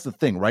that's the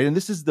thing, right? And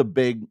this is the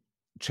big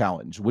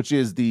challenge, which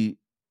is the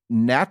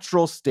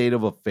natural state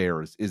of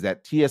affairs is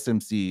that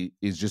TSMC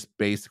is just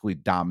basically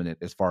dominant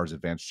as far as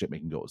advanced chip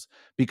making goes,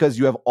 because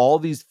you have all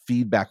these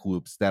feedback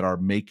loops that are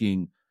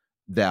making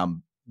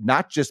them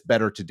not just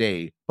better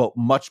today, but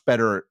much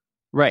better.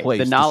 Right.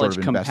 The knowledge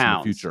to sort of compounds in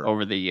the future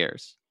over the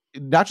years.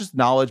 Not just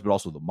knowledge, but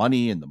also the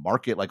money and the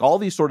market, like all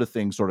these sort of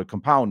things sort of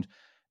compound.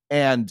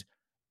 And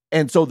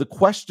so the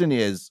question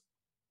is,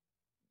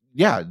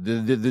 the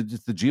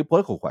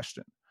geopolitical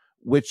question,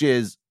 which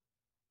is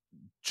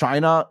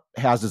China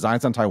has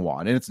designs on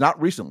Taiwan, and it's not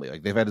recently.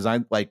 Like they've had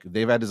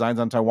designs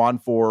on Taiwan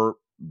for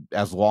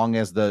as long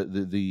as the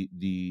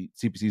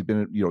CPC has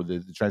been,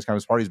 the Chinese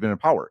Communist Party has been in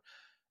power.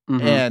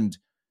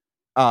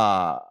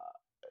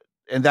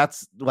 And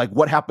that's like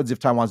what happens if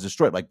Taiwan's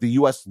destroyed. Like the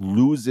U.S.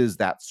 loses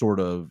that sort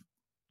of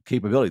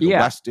capability. The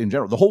West in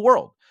general, the whole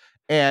world,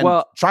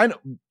 and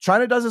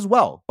China does as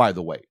well. By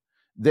the way,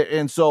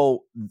 and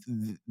so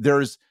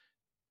there's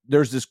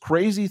this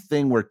crazy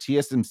thing where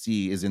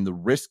TSMC is in the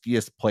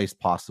riskiest place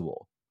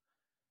possible,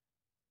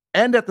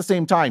 and at the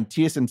same time,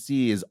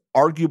 TSMC is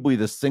arguably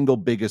the single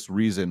biggest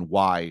reason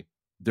why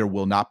there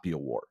will not be a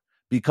war,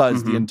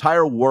 because the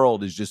entire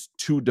world is just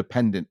too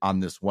dependent on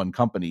this one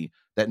company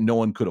that no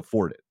one could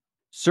afford it.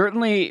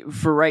 Certainly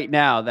for right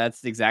now,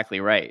 that's exactly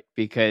right.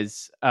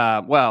 Because,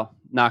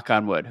 knock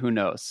on wood, who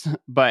knows?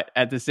 But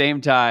at the same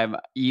time,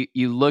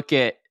 you look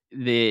at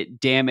the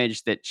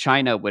damage that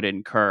China would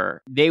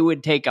incur. They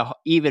would take a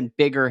even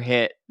bigger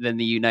hit than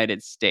the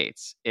United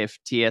States if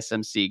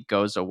TSMC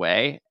goes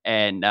away.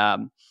 And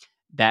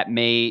that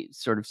may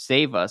sort of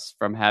save us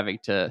from having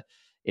to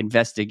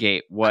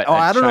investigate what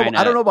I don't know. I don't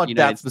China, know about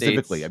United that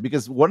specifically, States.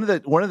 because one of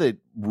the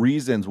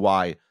reasons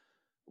why,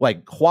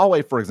 like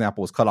Huawei, for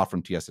example, was cut off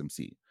from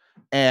TSMC,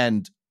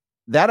 and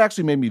that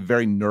actually made me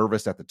very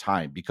nervous at the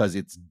time because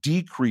it's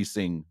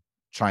decreasing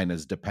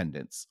China's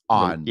dependence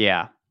on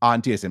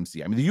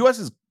TSMC. I mean, the U.S.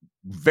 is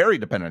very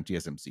dependent on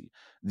TSMC.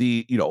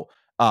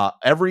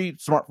 Every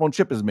smartphone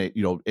chip is made.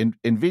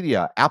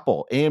 NVIDIA,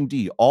 Apple,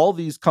 AMD, all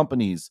these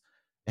companies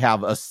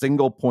have a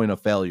single point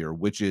of failure,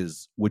 which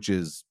is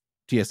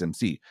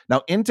TSMC.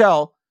 Now,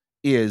 Intel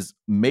is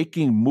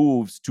making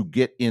moves to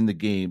get in the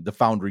game, the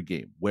foundry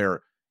game,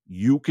 where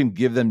you can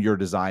give them your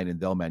design and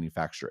they'll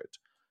manufacture it.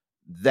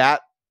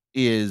 That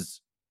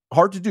is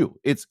hard to do.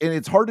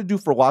 It's hard to do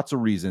for lots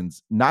of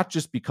reasons, not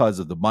just because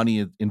of the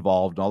money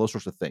involved and all those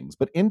sorts of things.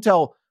 But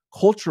Intel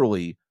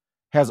culturally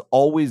has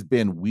always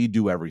been, we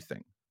do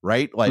everything,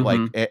 right?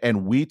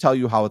 And we tell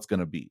you how it's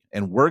going to be,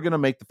 and we're going to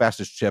make the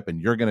fastest chip,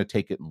 and you're going to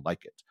take it and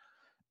like it.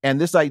 And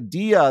this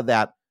idea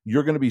that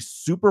you're going to be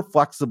super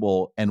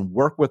flexible and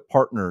work with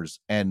partners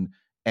and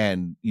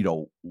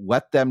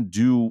let them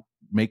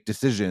make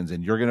decisions,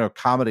 and you're going to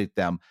accommodate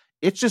them.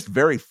 It's just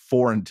very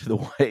foreign to the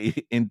way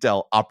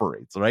Intel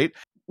operates, right?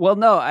 Well,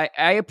 no,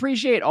 I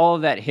appreciate all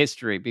of that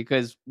history,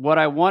 because what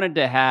I wanted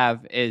to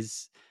have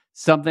is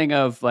something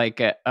of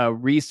like a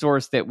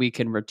resource that we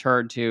can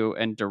return to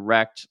and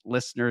direct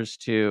listeners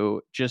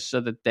to, just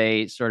so that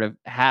they sort of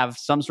have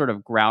some sort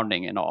of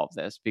grounding in all of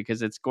this,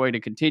 because it's going to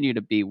continue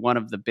to be one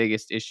of the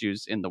biggest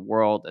issues in the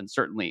world, and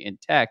certainly in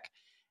tech.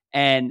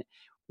 And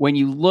when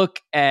you look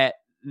at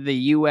the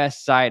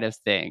US side of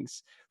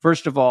things,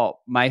 first of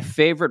all, my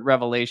favorite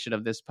revelation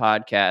of this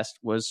podcast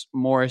was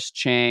Morris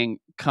Chang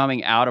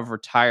coming out of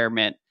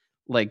retirement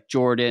like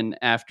Jordan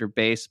after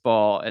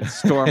baseball and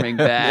storming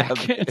back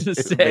to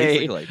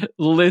say, basically,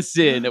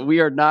 listen,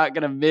 we are not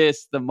going to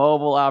miss the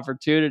mobile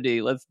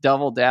opportunity. Let's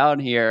double down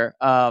here.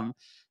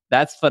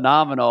 That's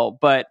phenomenal.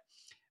 But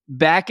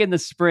back in the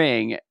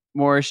spring,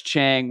 Morris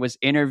Chang was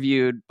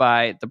interviewed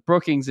by the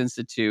Brookings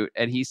Institute,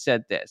 and he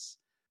said this.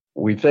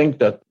 We think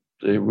that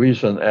the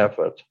recent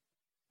effort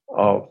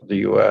of the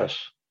U.S.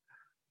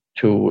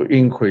 to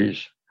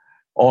increase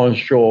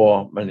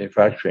onshore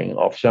manufacturing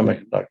of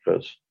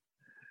semiconductors,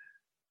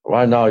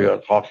 right now you're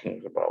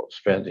talking about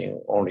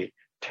spending only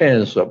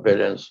tens of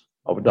billions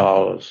of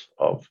dollars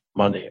of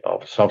money,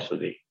 of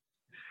subsidy.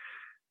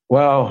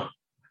 Well,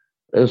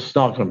 it's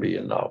not going to be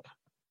enough.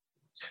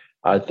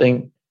 I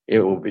think it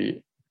will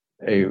be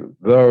a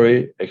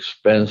very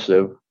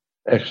expensive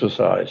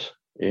exercise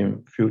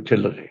in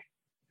futility.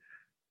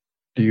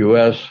 The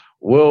U.S.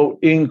 will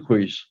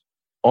increase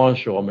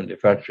onshore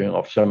manufacturing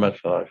of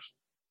semiconductors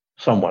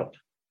somewhat,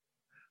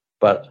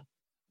 but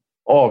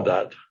all of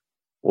that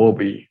will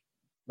be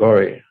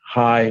very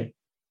high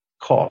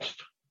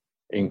cost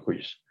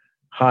increase,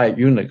 high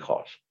unit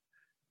cost.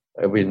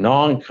 It will be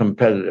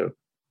non-competitive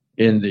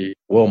in the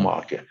world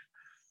market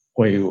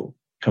when you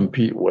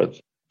compete with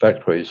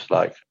factories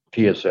like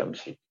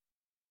TSMC.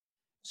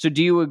 So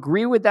do you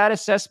agree with that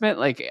assessment?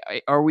 Like,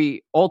 are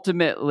we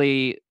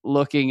ultimately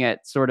looking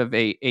at sort of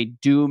a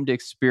doomed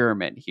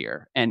experiment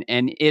here? And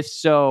if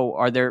so,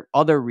 are there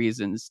other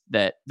reasons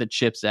that the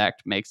CHIPS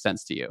Act makes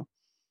sense to you?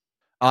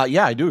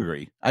 Yeah, I do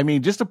agree. I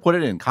mean, just to put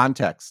it in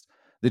context,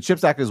 the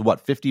CHIPS Act is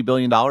what, $50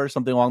 billion,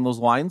 something along those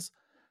lines?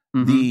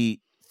 Mm-hmm. The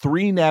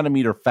 3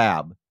 nanometer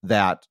fab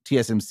that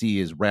TSMC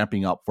is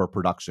ramping up for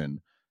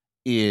production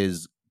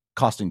is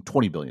costing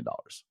 $20 billion.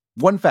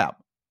 One fab.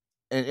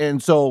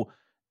 And so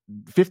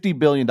 $50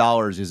 billion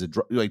is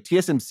like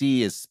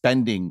TSMC is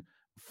spending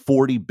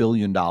 $40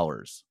 billion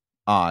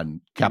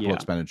on capital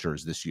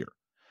expenditures this year.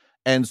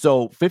 And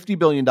so $50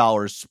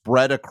 billion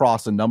spread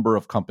across a number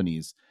of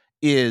companies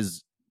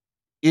is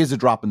a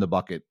drop in the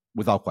bucket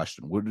without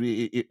question.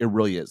 It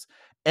really is.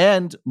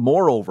 And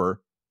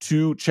moreover,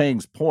 to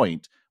Chang's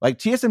point, like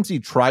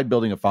TSMC tried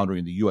building a foundry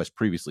in the U.S.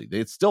 previously.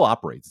 It still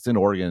operates. It's in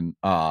Oregon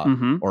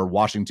or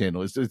Washington.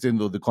 It's in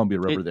the Columbia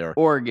River there.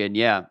 Oregon,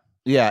 yeah.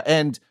 Yeah,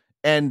 and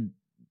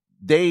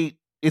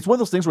it's one of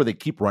those things where they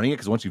keep running it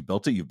because once you've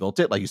built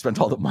it, like you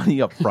spent all the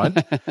money up front.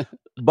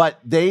 But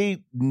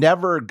they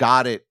never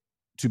got it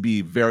to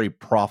be very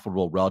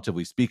profitable,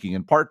 relatively speaking,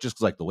 in part just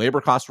because like the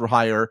labor costs were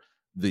higher.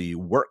 The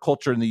work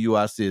culture in the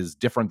U.S. is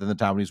different than the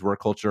Taiwanese work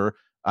culture,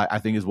 I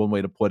think is one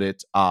way to put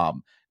it.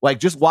 Like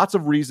just lots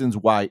of reasons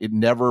why it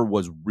never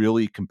was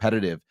really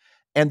competitive.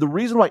 And the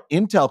reason why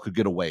Intel could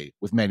get away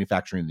with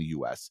manufacturing in the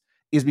U.S.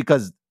 is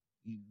because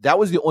that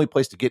was the only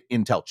place to get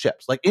Intel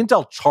chips. Like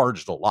Intel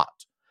charged a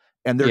lot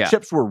and their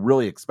chips were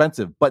really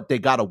expensive, but they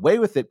got away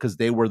with it because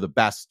they were the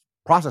best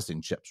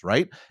processing chips,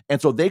 right?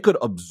 And so they could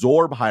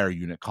absorb higher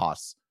unit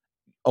costs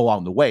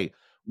along the way.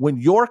 When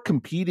you're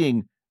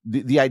competing,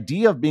 the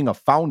idea of being a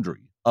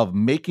foundry, of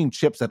making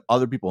chips that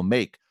other people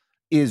make,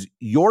 is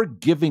you're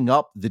giving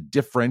up the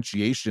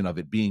differentiation of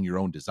it being your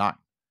own design.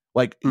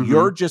 Like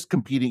you're just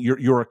competing.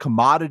 You're a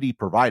commodity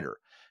provider.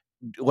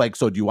 Like,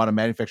 so do you want to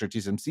manufacture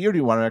TSMC or do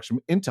you want to manufacture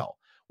Intel?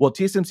 Well,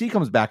 TSMC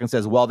comes back and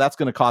says, well, that's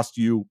going to cost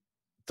you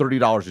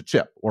 $30 a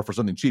chip, or for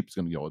something cheap, it's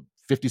going to be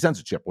 50 cents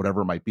a chip,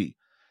 whatever it might be.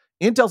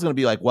 Intel's going to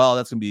be like, well,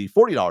 that's going to be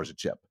 $40 a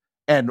chip.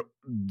 And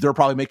they're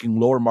probably making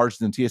lower margins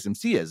than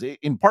TSMC is,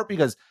 in part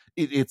because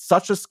it's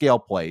such a scale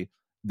play.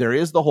 There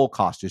is the whole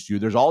cost issue.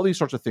 There's all these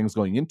sorts of things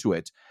going into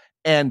it.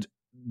 And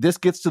this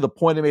gets to the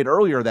point I made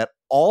earlier that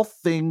all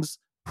things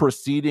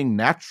proceeding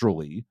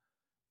naturally,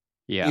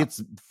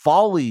 it's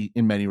folly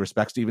in many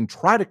respects to even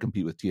try to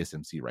compete with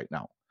TSMC right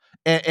now.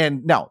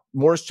 And now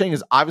Morris Chang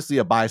is obviously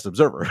a biased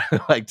observer,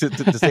 like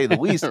to say the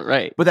least,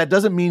 right? But that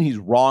doesn't mean he's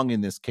wrong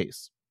in this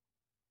case.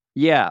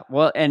 Yeah,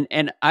 well,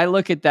 and I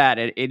look at that.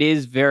 It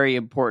is very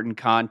important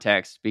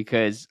context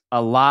because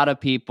a lot of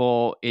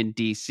people in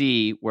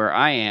DC, where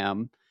I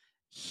am,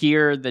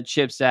 hear the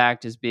CHIPS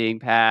Act is being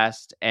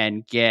passed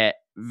and get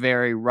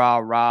very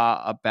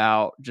rah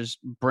about just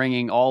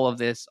bringing all of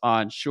this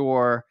on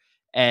shore.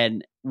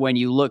 And when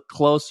you look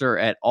closer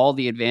at all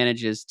the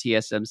advantages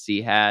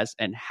TSMC has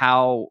and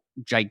how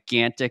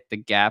gigantic the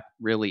gap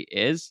really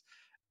is,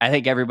 I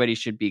think everybody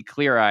should be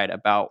clear-eyed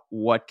about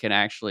what can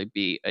actually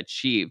be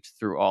achieved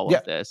through all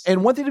of this.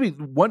 And one thing to be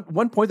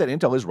one point that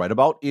Intel is right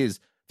about is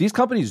these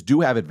companies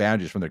do have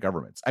advantages from their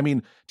governments. I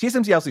mean,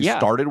 TSMC obviously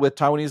started with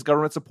Taiwanese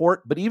government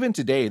support, but even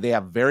today they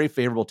have very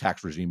favorable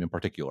tax regime in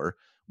particular,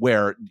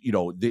 where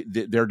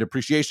their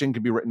depreciation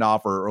can be written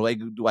off, or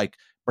like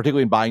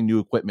particularly in buying new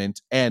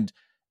equipment, and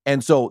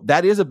so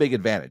that is a big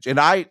advantage. And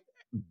I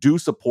do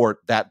support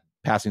that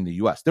passing the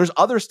U.S. There's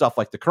other stuff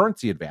like the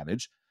currency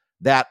advantage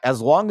that,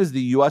 as long as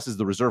the U.S. is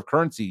the reserve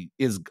currency,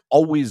 is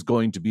always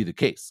going to be the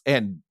case.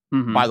 And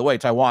by the way,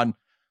 Taiwan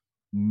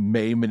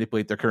may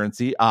manipulate their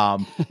currency,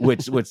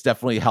 which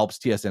definitely helps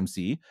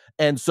TSMC.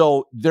 And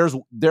so there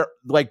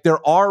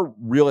are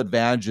real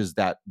advantages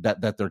that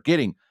they're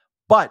getting.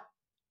 But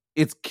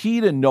it's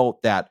key to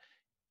note that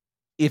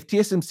if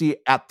TSMC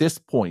at this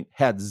point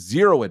had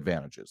zero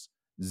advantages,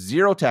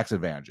 zero tax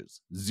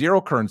advantages, zero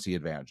currency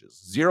advantages,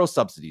 zero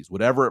subsidies,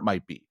 whatever it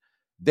might be,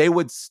 they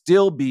would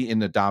still be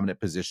in a dominant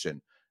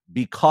position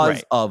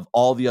because of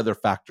all the other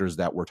factors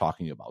that we're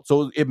talking about.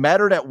 So it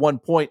mattered at one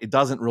point. It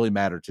doesn't really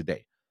matter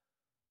today.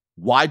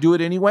 Why do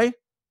it anyway?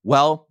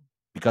 Well,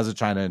 because of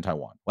China and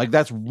Taiwan. Like,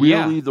 that's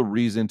really the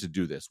reason to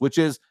do this, which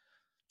is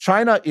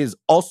China is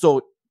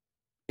also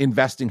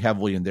investing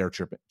heavily in their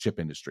chip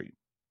industry.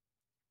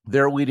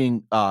 Their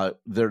leading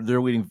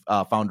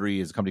foundry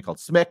is a company called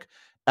SMIC,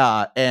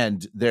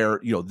 and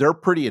they're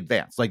pretty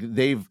advanced. Like,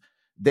 they've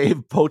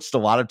poached a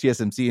lot of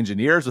TSMC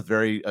engineers with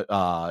very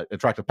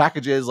attractive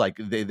packages. Like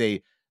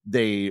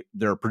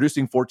they're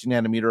producing 14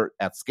 nanometer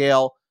at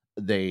scale.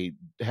 They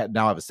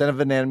now have a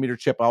 7 nanometer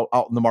chip out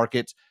in the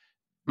market.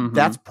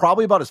 That's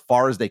probably about as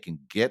far as they can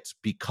get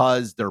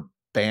because they're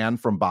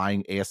banned from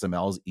buying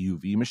ASML's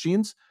EUV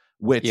machines,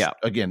 which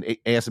again,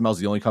 ASML is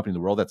the only company in the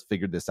world that's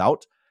figured this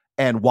out.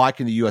 And why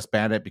can the US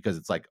ban it? Because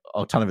it's like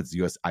a ton of it's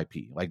US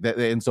IP. Like that,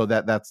 and so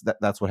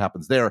that's what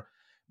happens there.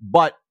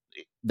 But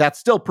that's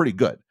still pretty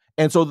good.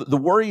 And so the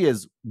worry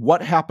is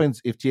what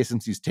happens if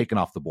TSMC is taken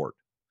off the board,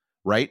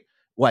 right?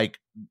 Like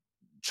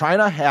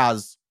China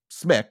has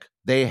SMIC.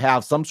 They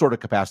have some sort of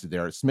capacity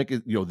there. SMIC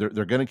is,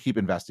 they're going to keep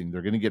investing.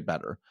 They're going to get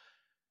better.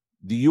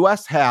 The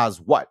U.S.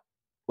 has what?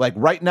 Like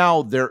right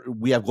now,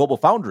 we have Global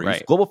Foundries.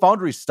 Right. Global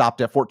Foundries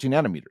stopped at 14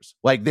 nanometers.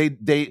 Like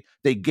they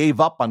gave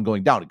up on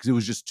going down because it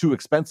was just too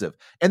expensive.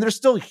 And there's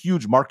still a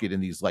huge market in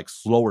these like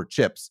slower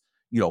chips,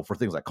 for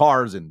things like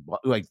cars, and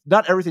like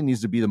not everything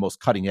needs to be the most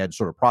cutting edge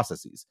sort of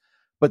processes.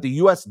 But the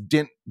U.S.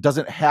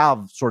 doesn't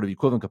have sort of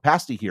equivalent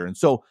capacity here, and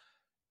so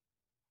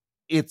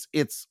and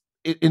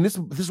this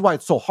is why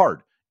it's so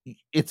hard.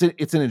 It's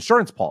an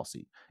insurance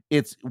policy.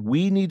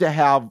 We need to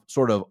have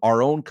sort of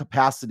our own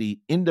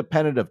capacity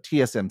independent of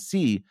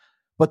TSMC.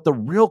 But the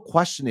real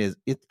question is,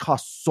 it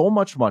costs so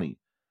much money,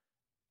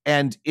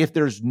 and if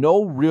there's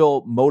no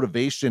real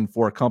motivation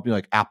for a company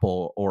like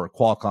Apple or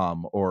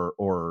Qualcomm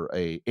or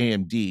a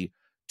AMD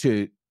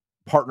to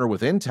partner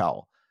with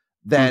Intel,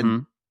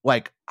 then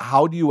like,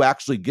 how do you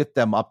actually get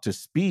them up to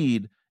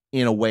speed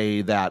in a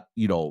way that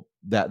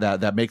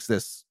that makes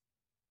this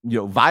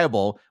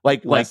viable?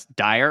 Like less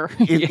dire.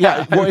 Well,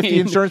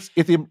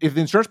 if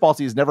the insurance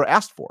policy is never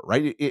asked for,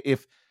 right?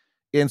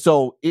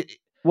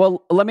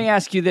 Well, let me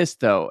ask you this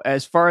though: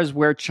 as far as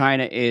where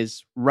China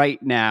is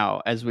right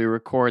now, as we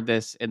record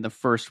this in the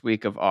first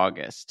week of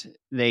August,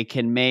 they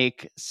can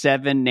make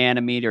 7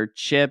 nanometer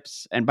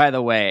chips. And by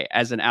the way,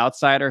 as an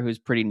outsider who's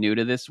pretty new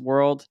to this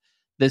world,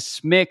 the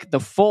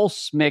full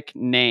SMIC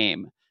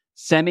name,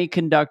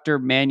 Semiconductor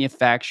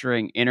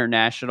Manufacturing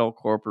International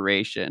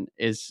Corporation,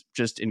 is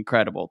just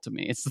incredible to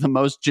me. It's the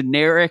most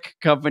generic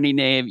company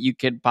name you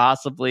could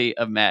possibly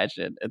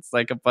imagine. It's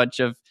like a bunch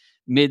of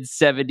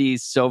mid-70s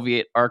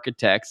Soviet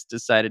architects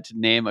decided to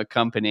name a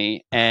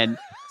company. And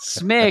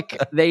SMIC,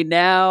 they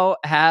now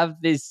have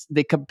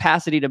the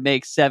capacity to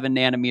make 7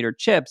 nanometer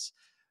chips.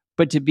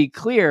 But to be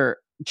clear,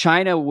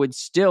 China would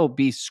still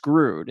be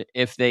screwed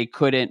if they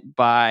couldn't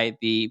buy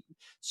the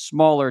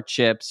smaller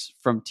chips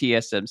from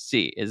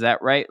TSMC. Is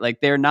that right? Like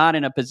they're not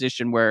in a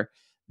position where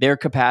their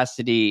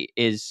capacity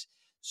is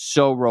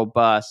so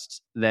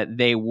robust that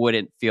they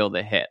wouldn't feel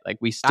the hit. Like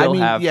we still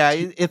have. Yeah,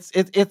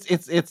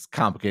 it's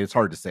complicated. It's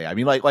hard to say. I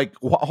mean, like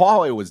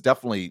Huawei was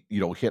definitely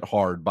hit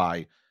hard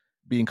by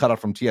being cut off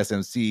from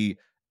TSMC.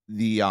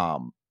 The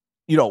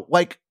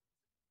like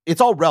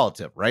it's all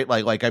relative, right?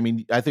 Like I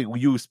mean, I think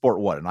you sport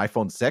what, an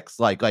iPhone 6?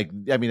 Like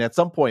I mean, at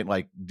some point,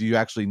 like, do you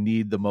actually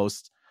need the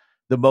most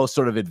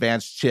sort of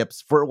advanced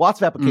chips for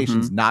lots of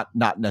applications? Mm-hmm.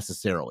 Not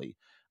necessarily.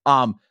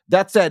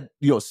 That said,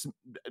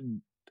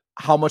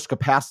 how much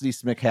capacity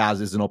SMIC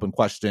has is an open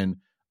question.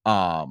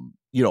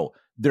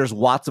 There's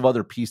lots of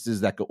other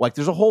pieces that go, like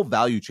there's a whole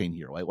value chain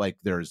here. Like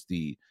there's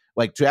to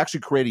actually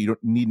create you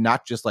don't need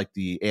not just like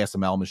the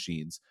ASML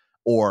machines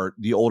or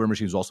the older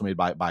machines also made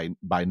by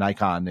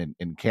Nikon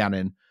and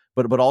Canon,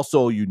 but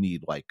also you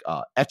need like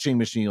etching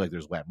machine. Like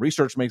there's Lam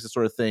Research makes this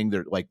sort of thing.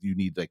 There like you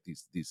need like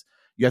these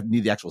you have to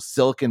need the actual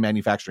silicon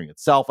manufacturing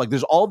itself. Like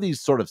there's all these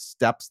sort of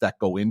steps that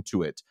go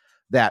into it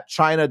that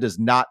China does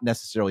not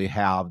necessarily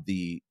have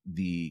the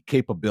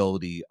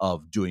capability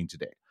of doing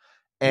today.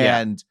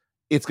 And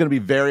it's going to be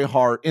very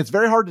hard. It's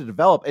very hard to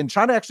develop. And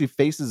China actually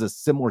faces a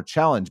similar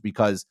challenge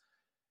because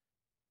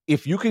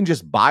if you can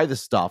just buy the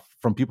stuff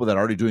from people that are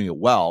already doing it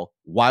well,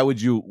 why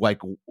would you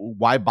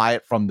why buy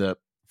it from the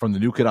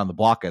new kid on the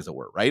block, as it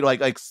were, right?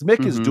 Like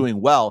SMIC is doing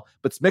well,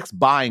 but SMIC's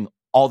buying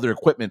all their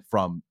equipment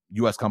from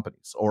US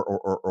companies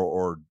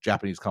or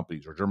Japanese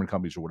companies or German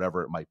companies or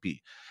whatever it might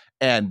be.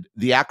 And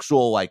the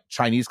actual like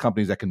Chinese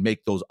companies that can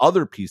make those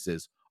other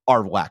pieces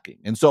are lacking.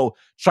 And so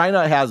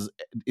China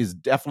is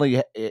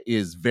definitely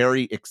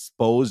very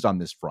exposed on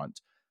this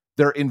front.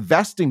 They're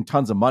investing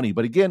tons of money,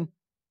 but again,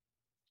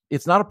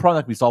 it's not a problem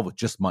that can be solved with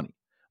just money.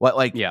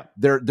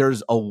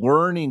 There's a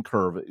learning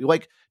curve.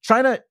 Like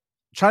China's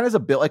a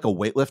bit like a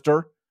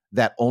weightlifter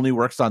that only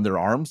works on their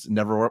arms,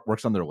 never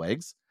works on their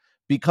legs,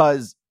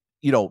 because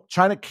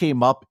China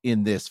came up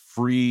in this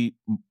free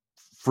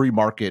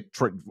market,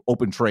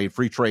 open trade,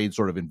 free trade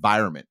sort of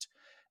environment.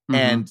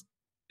 And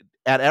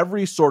at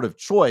every sort of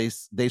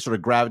choice, they sort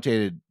of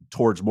gravitated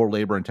towards more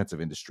labor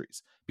intensive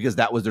industries because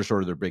that was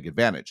their big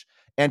advantage.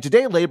 And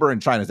today, labor in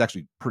China is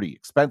actually pretty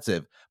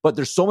expensive, but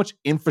there's so much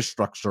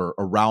infrastructure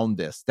around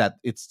this that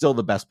it's still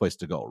the best place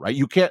to go, right?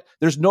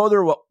 There's no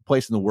other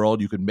place in the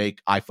world you can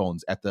make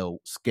iPhones at the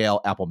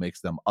scale Apple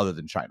makes them other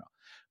than China.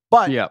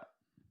 But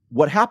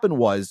what happened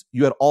was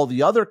you had all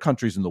the other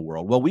countries in the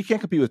world. Well, we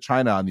can't compete with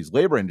China on these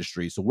labor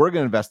industries, so we're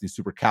going to invest in these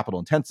super capital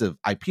intensive,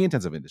 IP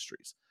intensive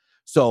industries.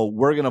 So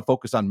we're going to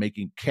focus on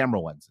making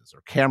camera lenses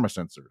or camera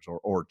sensors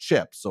or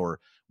chips or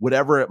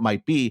whatever it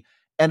might be.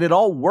 And it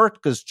all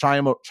worked because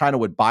China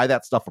would buy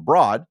that stuff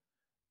abroad.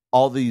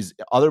 All these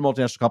other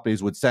multinational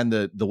companies would send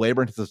the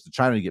labor intensive to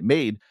China to get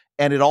made.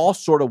 And it all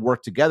sort of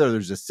worked together.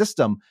 There's a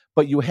system,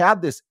 but you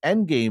had this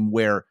end game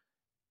where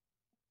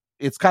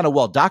it's kind of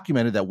well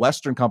documented that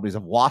Western companies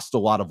have lost a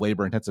lot of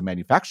labor intensive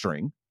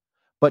manufacturing,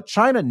 but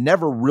China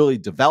never really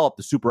developed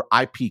the super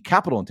IP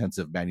capital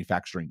intensive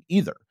manufacturing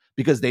either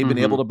because they've been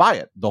able to buy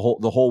it the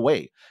whole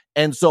way.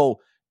 And so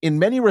in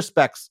many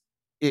respects,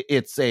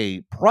 it's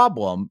a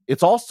problem.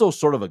 It's also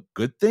sort of a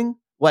good thing.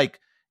 Like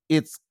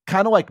it's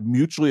kind of like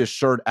mutually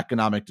assured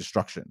economic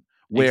destruction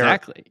where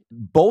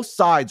both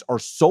sides are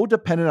so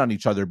dependent on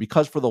each other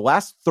because for the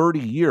last 30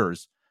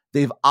 years,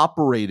 they've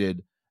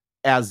operated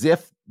as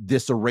if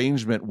this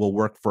arrangement will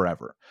work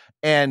forever.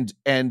 And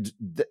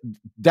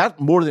that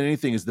more than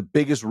anything is the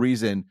biggest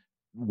reason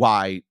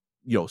why,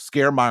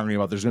 scaremongering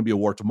about there's going to be a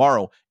war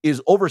tomorrow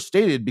is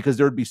overstated because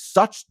there would be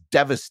such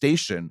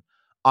devastation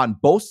on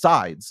both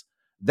sides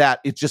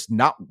that it's just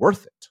not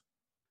worth it.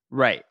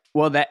 Right.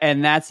 Well,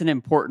 that's an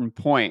important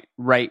point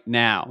right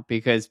now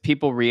because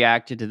people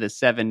reacted to the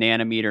 7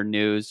 nanometer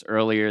news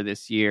earlier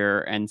this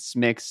year and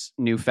SMIC's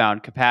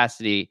newfound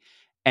capacity.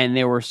 And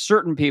there were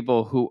certain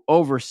people who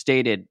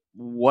overstated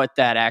what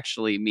that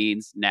actually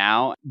means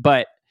now.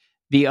 But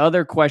the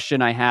other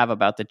question I have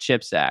about the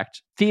CHIPS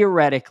Act,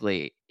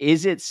 theoretically,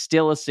 is it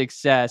still a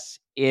success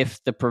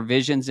if the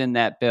provisions in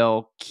that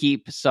bill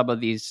keep some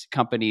of these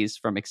companies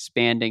from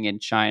expanding in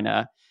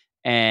China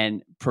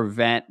and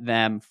prevent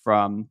them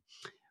from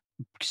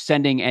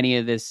sending any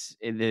of this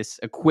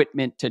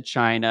equipment to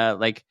China?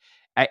 Like,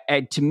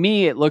 to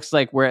me, it looks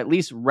like we're at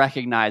least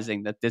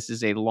recognizing that this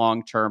is a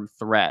long-term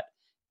threat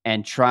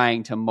and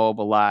trying to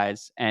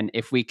mobilize. And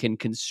if we can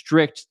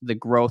constrict the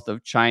growth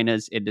of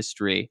China's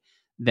industry,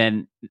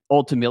 then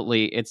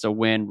ultimately it's a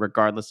win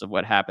regardless of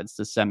what happens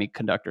to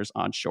semiconductors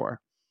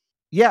onshore.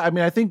 Yeah, I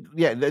mean, I think,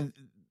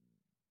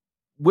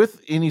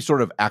 with any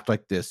sort of act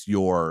like this,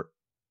 you're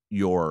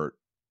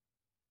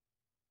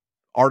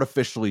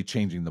artificially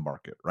changing the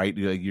market, right?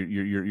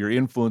 You're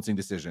influencing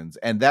decisions.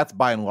 And that's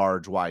by and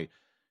large why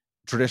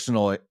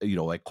traditional,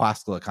 like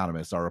classical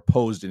economists are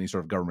opposed to any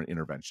sort of government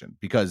intervention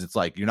because it's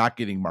like you're not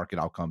getting market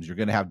outcomes. You're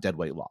going to have dead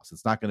weight loss.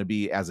 It's not going to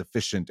be as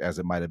efficient as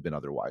it might have been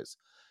otherwise.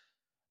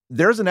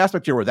 There's an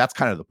aspect here where that's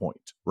kind of the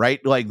point,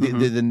 right? Like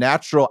the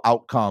natural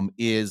outcome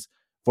is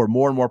for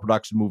more and more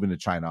production moving to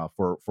China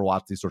for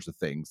lots of these sorts of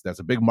things. That's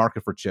a big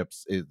market for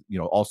chips.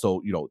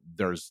 Also,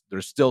 there's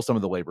still some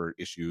of the labor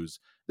issues.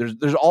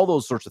 There's all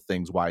those sorts of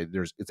things why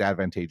it's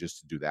advantageous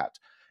to do that.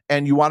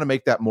 And you want to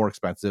make that more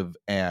expensive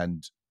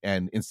and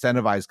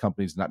incentivize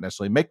companies not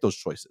necessarily make those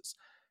choices.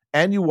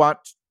 And you want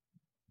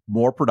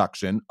more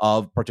production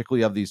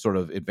particularly of these sort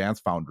of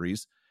advanced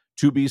foundries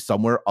to be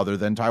somewhere other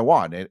than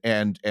Taiwan.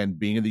 And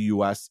being in the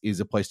US is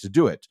a place to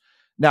do it.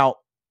 Now,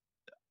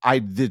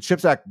 the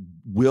CHIPS Act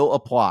will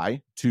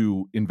apply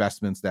to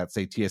investments that,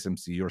 say,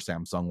 TSMC or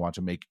Samsung want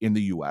to make in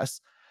the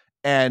US.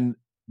 And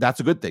that's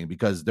a good thing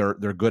because they're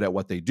good at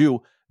what they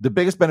do. The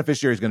biggest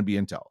beneficiary is going to be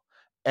Intel.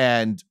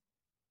 And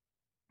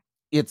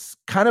it's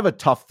kind of a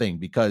tough thing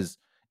because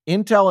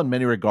Intel, in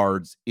many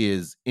regards,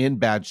 is in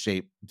bad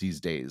shape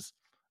these days.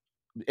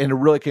 And it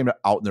really came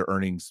out in their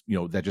earnings,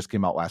 that just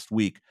came out last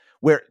week,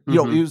 where, it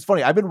was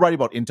funny. I've been writing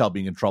about Intel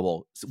being in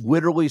trouble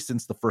literally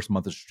since the first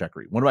month of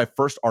trajectory. One of my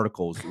first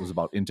articles was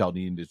about Intel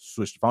needing to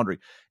switch to foundry.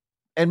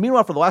 And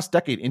meanwhile, for the last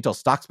decade, Intel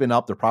stock's been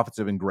up, their profits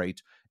have been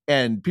great.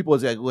 And people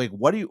was like,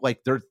 what do you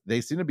like? They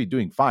seem to be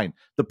doing fine.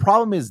 The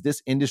problem is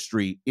this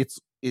industry,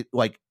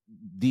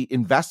 the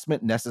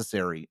investment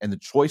necessary and the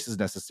choices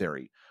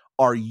necessary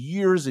are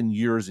years and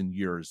years and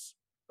years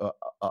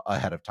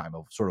ahead of time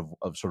of sort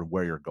of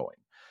where you're going.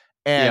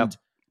 And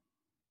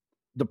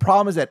the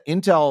problem is that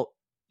Intel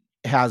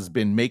has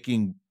been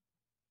making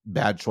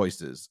bad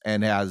choices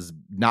and has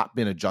not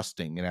been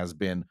adjusting and has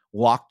been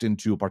locked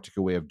into a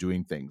particular way of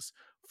doing things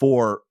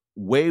for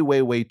way,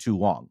 way, way too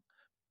long.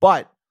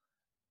 But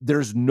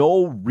there's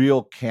no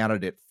real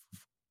candidate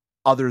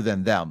other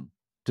than them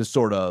to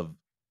sort of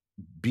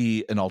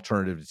be an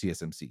alternative to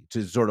TSMC,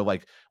 to sort of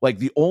like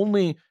the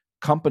only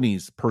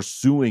companies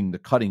pursuing the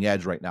cutting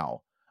edge right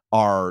now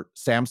are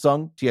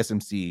Samsung,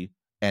 TSMC,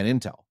 and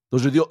Intel.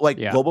 Those are the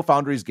Global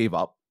Foundries gave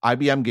up,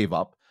 IBM gave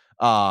up,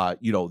 far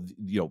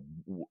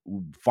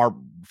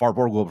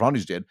more Global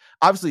Foundries did.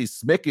 Obviously,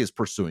 SMIC is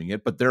pursuing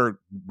it, but they're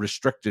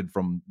restricted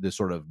from the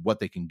sort of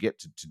what they can get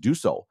to do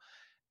so.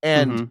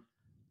 And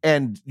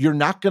you're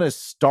not going to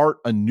start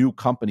a new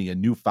company, a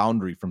new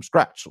foundry from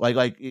scratch.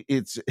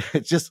 It's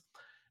just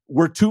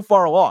we're too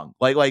far along.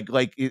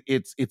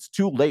 It's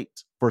too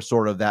late for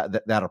sort of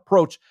that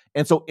approach.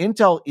 And so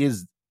Intel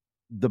is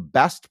the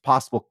best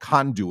possible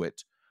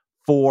conduit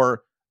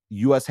for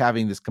US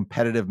having this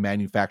competitive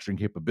manufacturing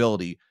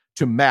capability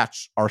to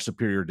match our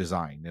superior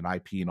design and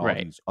IP and all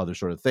these other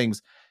sort of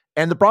things.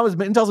 And the problem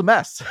is Intel's a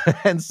mess.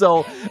 And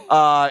so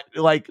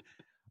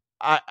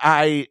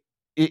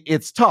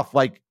it's tough.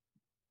 Like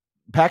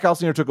Pat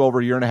Gelsinger took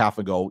over a year and a half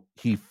ago.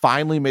 He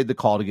finally made the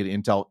call to get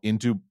Intel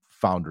into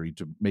foundry,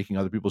 to making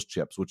other people's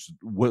chips, which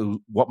was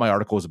what my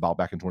article was about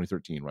back in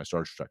 2013 when I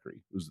started trajectory.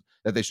 It was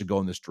that they should go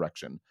in this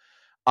direction.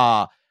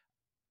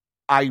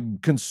 I'm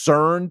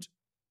concerned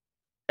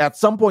at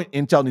some point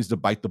Intel needs to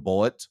bite the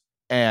bullet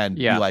and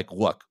be like,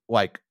 look,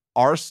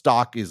 our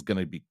stock is going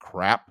to be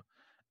crap,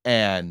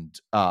 and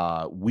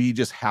we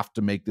just have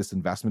to make this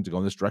investment to go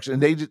in this direction.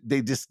 And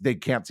they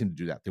can't seem to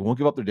do that. They won't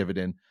give up their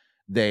dividend.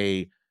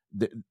 They're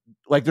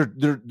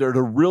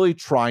really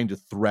trying to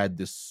thread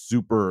this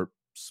super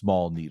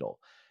small needle.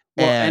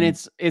 Well, and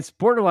it's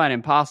borderline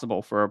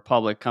impossible for a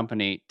public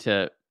company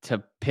to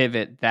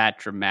pivot that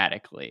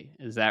dramatically.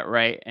 Is that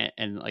right?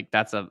 And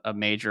that's a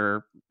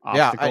major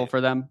obstacle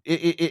for them.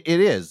 It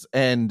is.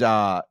 And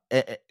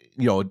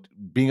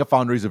being a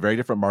foundry is a very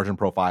different margin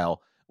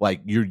profile.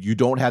 Like you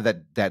don't have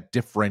that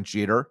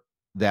differentiator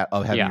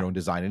of having your own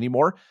design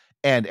anymore.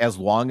 And as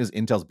long as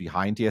Intel's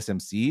behind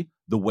TSMC,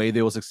 the way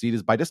they will succeed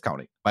is by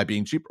discounting, by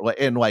being cheaper.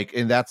 And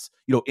that's,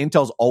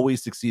 Intel's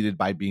always succeeded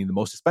by being the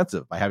most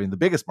expensive, by having the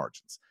biggest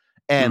margins.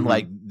 And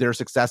their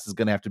success is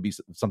going to have to be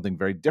something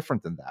very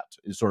different than that.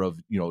 Is sort of,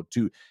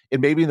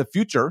 and maybe in the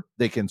future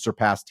they can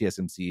surpass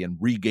TSMC and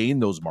regain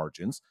those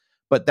margins,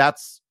 but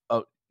that's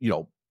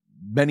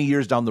many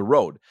years down the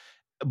road.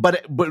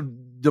 But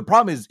the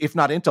problem is, if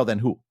not Intel, then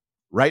who?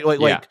 Right?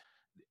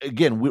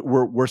 Again,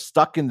 we're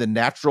stuck in the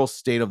natural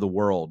state of the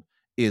world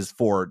is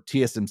for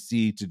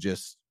TSMC to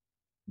just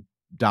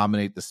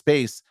dominate the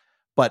space,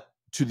 but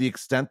to the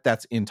extent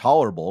that's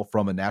intolerable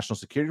from a national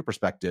security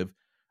perspective,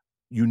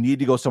 you need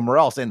to go somewhere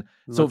else. And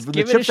so let's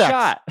give it a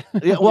shot.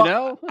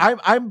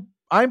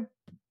 I'm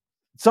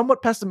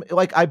somewhat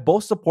pessimistic. I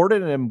both support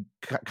it and am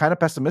kind of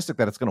pessimistic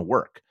that it's going to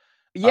work.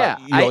 Yeah,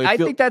 I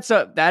think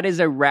that is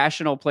a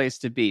rational place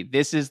to be.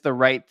 This is the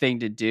right thing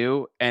to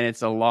do, and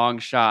it's a long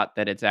shot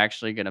that it's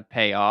actually going to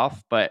pay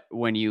off. But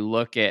when you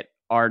look at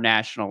our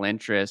national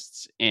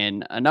interests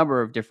in a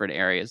number of different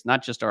areas,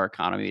 not just our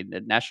economy,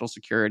 the national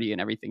security and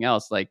everything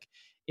else,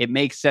 it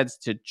makes sense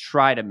to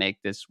try to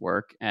make this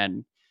work.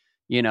 And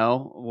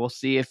we'll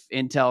see if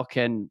Intel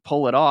can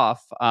pull it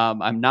off.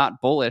 I'm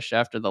not bullish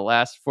after the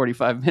last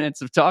 45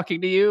 minutes of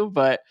talking to you,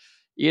 but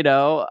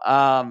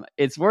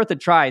it's worth a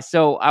try.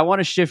 So I want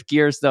to shift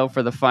gears though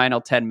for the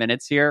final 10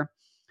 minutes here,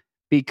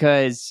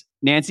 because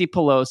Nancy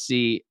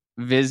Pelosi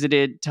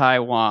visited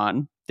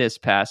Taiwan this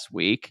past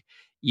week.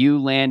 you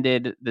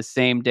landed the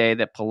same day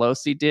that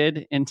Pelosi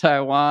did in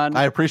Taiwan.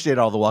 I appreciate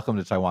all the welcome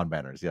to Taiwan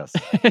banners. Yes.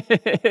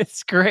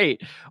 It's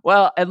great.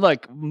 Well, and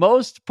look,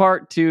 most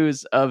part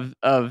twos of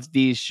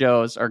these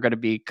shows are going to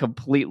be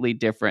completely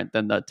different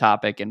than the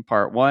topic in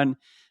part one.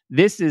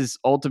 This is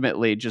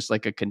ultimately just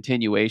like a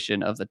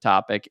continuation of the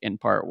topic in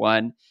part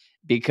one,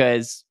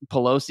 because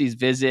Pelosi's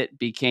visit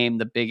became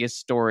the biggest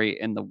story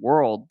in the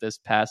world this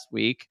past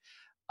week.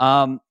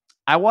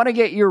 I want to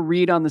get your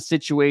read on the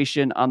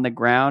situation on the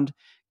ground.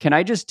 Can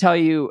I just tell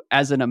you,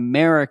 as an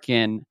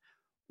American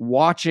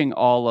watching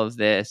all of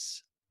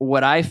this,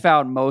 what I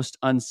found most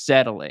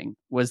unsettling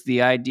was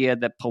the idea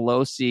that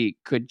Pelosi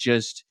could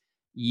just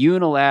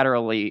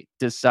unilaterally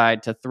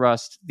decide to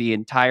thrust the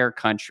entire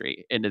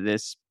country into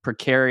this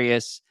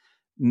precarious,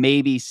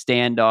 maybe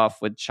standoff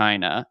with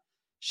China.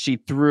 She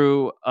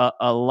threw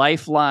a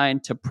lifeline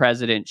to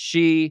President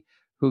Xi,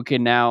 who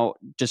can now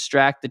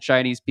distract the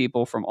Chinese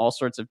people from all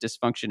sorts of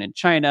dysfunction in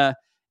China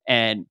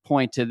and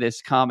point to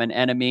this common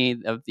enemy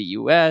of the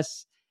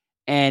US.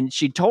 And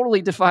she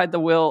totally defied the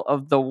will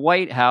of the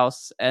White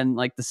House and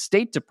like the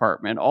State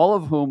Department, all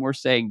of whom were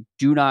saying,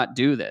 do not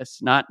do this.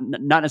 Not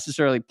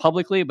necessarily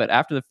publicly, but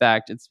after the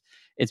fact,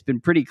 it's been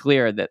pretty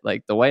clear that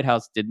like the White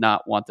House did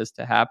not want this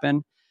to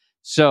happen.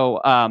 So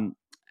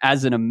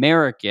as an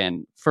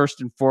American, first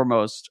and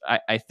foremost,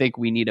 I think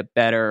we need a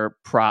better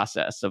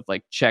process of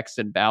like checks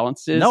and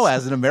balances. No,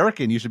 as an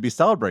American, you should be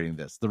celebrating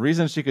this. The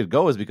reason she could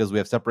go is because we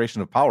have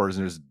separation of powers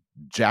and there's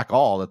jack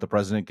all that the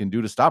president can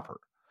do to stop her.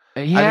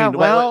 Yeah,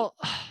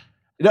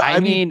 I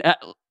mean,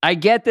 I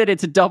get that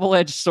it's a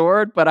double-edged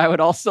sword, but I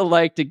would also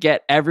like to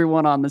get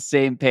everyone on the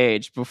same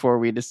page before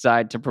we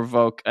decide to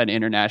provoke an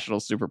international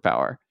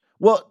superpower.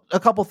 Well, a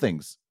couple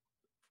things.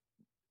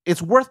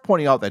 It's worth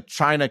pointing out that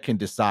China can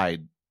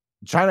decide.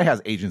 China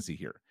has agency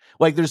here.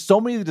 Like, there's so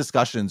many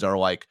discussions are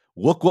like,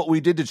 look what we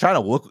did to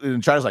China. Look,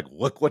 and China's like,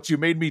 look what you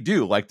made me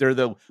do. Like, they're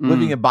the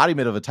living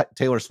embodiment of a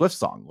Taylor Swift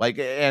song. Like,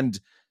 and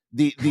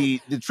the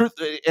truth,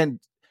 and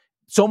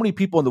so many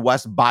people in the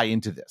West buy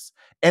into this.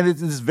 And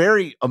it's this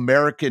very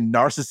American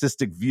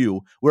narcissistic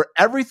view where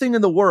everything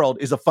in the world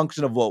is a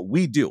function of what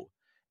we do.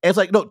 And it's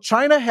like, no,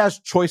 China has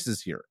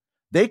choices here.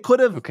 They could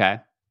have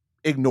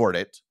ignored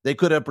it. They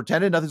could have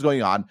pretended nothing's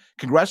going on.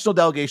 Congressional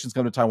delegations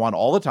come to Taiwan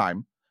all the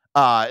time.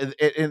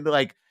 And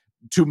like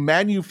to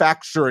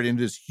manufacture it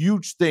into this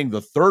huge thing, the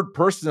third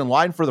person in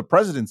line for the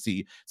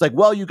presidency. It's like,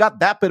 well, you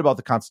got that bit about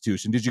the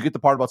Constitution. Did you get the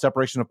part about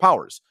separation of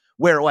powers?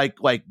 Where like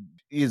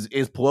is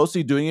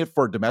Pelosi doing it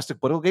for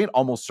domestic political gain?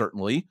 Almost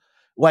certainly.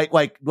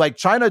 Like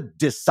China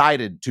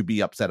decided to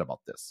be upset about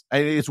this.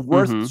 And it's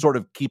worth sort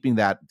of keeping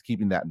that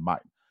in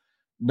mind.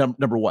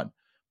 Number one.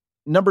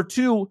 Number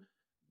two,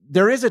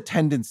 there is a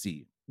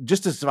tendency,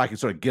 just as if I can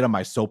sort of get on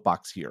my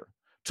soapbox here,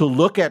 to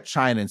look at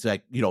China and say,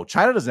 like, you know,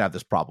 China doesn't have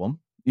this problem.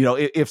 You know,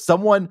 if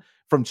someone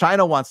from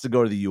China wants to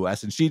go to the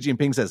U.S. and Xi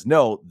Jinping says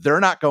no, they're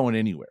not going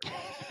anywhere.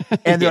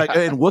 And they're like,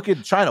 and look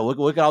at China,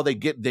 look at how they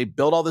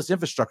build all this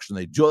infrastructure and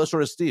they do all this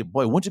sort of stuff.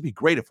 Boy, wouldn't it be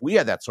great if we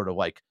had that sort of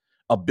like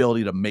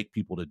ability to make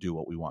people to do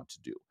what we want to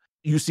do?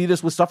 You see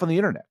this with stuff on the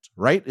internet,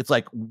 right? It's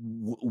like,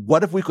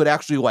 what if we could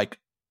actually like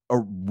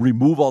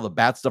remove all the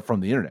bad stuff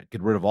from the internet,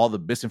 get rid of all the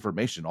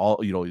misinformation, all,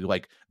 you know,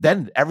 like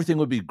then everything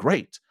would be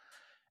great.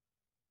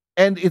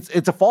 And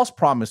it's a false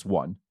promise,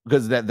 one,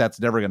 because that's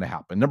never going to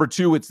happen. Number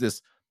two, it's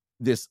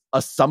this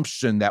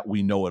assumption that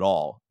we know it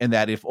all, and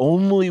that if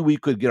only we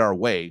could get our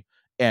way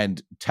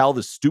and tell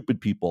the stupid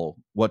people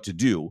what to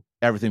do,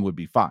 everything would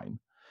be fine.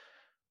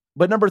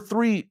 But number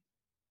three,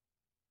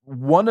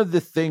 one of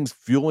the things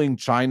fueling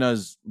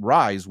China's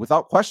rise,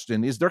 without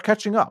question, is they're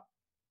catching up.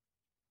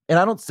 And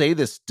I don't say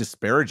this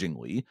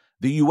disparagingly.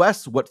 The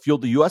U.S., what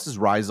fueled the U.S.'s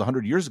rise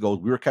 100 years ago,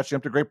 we were catching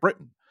up to Great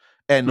Britain.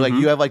 And like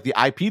you have like the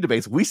IP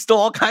debates. We stole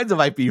all kinds of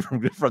IP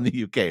from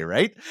the UK,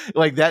 right?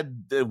 Like that,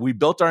 we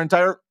built our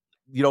entire,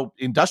 you know,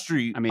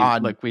 industry. I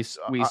mean, look, we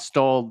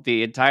stole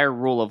the entire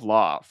rule of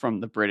law from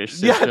the British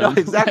system. Yeah, no,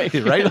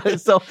 exactly, right?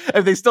 So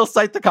and they still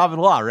cite the common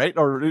law, right?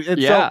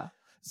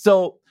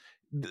 So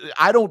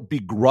I don't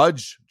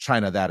begrudge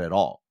China that at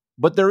all.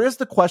 But there is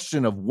the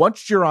question of,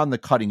 once you're on the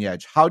cutting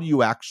edge, how do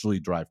you actually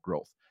drive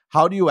growth?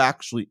 How do you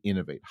actually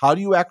innovate? How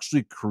do you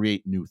actually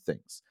create new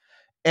things?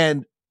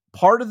 And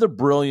part of the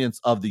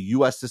brilliance of the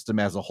U.S. system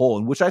as a whole,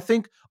 and which I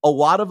think a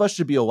lot of us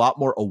should be a lot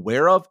more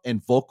aware of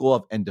and vocal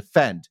of and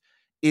defend,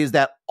 is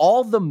that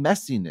all the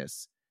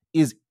messiness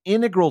is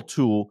integral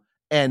to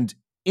and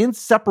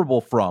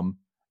inseparable from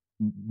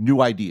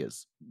new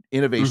ideas,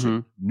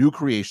 innovation, new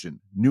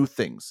creation, new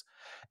things.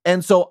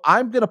 And so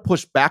I'm going to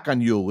push back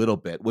on you a little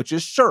bit, which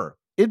is, sure,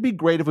 it'd be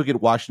great if we could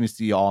Washington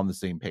DC all on the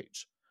same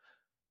page.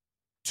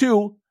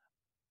 Two,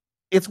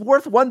 it's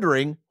worth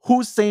wondering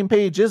whose same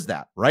page is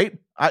that, right?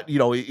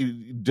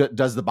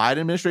 Does the Biden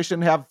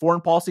administration have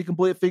foreign policy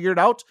completely figured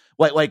out?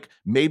 Like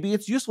maybe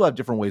it's useful to have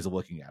different ways of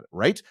looking at it,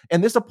 right?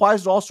 And this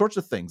applies to all sorts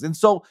of things. And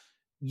so,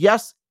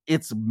 yes,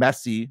 it's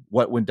messy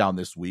what went down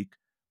this week.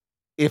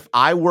 If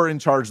I were in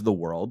charge of the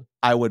world,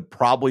 I would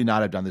probably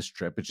not have done this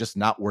trip. It's just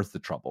not worth the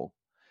trouble.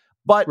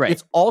 But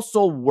it's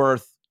also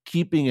worth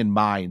keeping in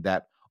mind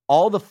that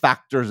all the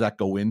factors that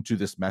go into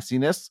this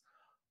messiness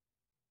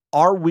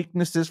are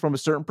weaknesses from a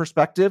certain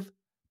perspective,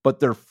 but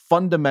they're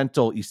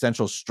fundamental,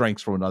 essential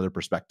strengths from another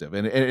perspective.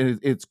 And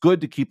it's good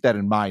to keep that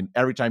in mind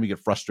every time you get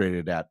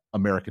frustrated at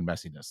American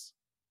messiness.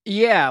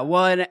 Yeah,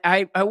 well, and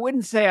I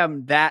wouldn't say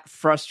I'm that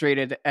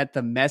frustrated at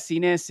the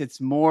messiness. It's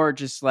more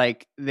just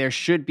like there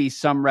should be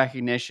some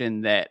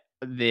recognition that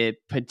the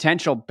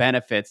potential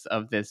benefits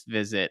of this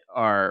visit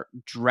are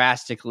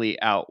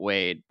drastically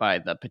outweighed by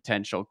the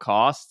potential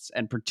costs.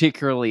 And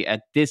particularly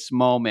at this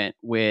moment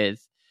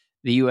with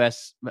the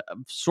U.S.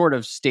 sort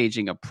of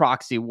staging a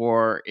proxy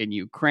war in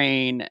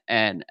Ukraine.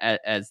 And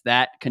as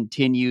that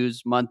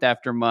continues month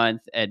after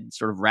month and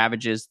sort of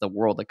ravages the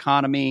world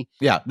economy.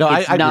 Yeah, no,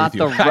 it's I not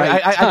agree with the you.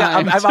 right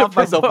time I'm to off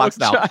my soapbox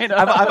now. promote China.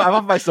 I'm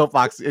off my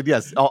soapbox. And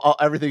yes,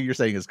 everything you're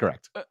saying is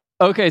correct.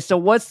 Okay, so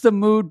what's the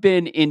mood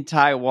been in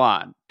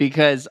Taiwan?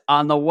 Because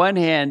on the one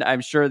hand, I'm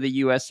sure the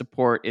U.S.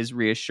 support is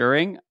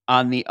reassuring.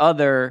 On the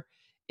other,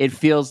 it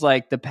feels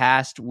like the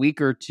past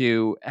week or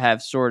two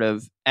have sort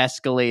of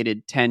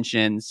escalated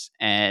tensions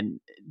and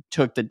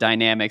took the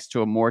dynamics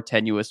to a more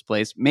tenuous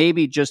place,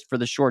 maybe just for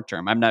the short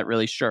term. I'm not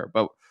really sure.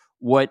 But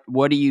what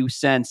do you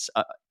sense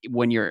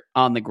when you're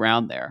on the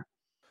ground there?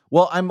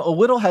 Well, I'm a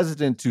little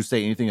hesitant to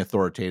say anything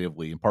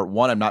authoritatively. In part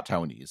one, I'm not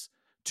Taiwanese.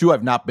 Two,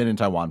 I've not been in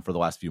Taiwan for the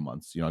last few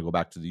months. I go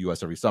back to the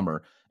U.S. every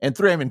summer. And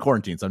three, I'm in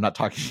quarantine, so I'm not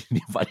talking to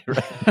anybody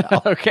right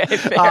now. Okay,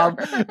 fair.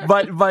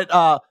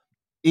 But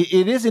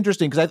it is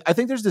interesting because I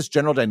think there's this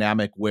general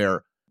dynamic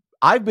where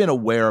I've been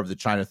aware of the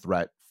China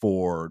threat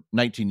for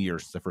 19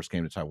 years since I first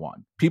came to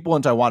Taiwan. People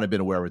in Taiwan have been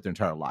aware of it their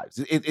entire lives.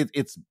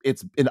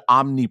 It's an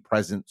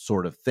omnipresent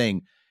sort of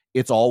thing.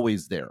 It's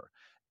always there.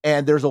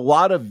 And there's a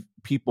lot of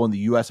people in the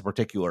U.S. in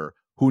particular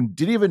who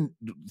didn't even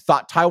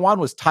thought Taiwan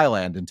was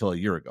Thailand until a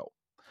year ago.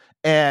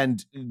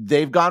 And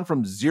they've gone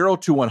from 0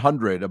 to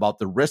 100 about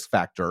the risk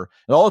factor.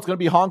 And it's going to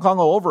be Hong Kong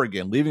all over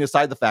again, leaving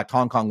aside the fact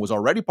Hong Kong was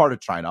already part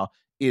of China,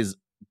 is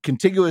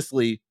contiguous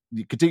with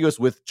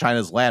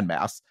China's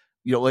landmass.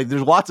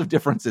 There's lots of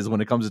differences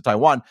when it comes to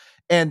Taiwan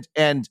and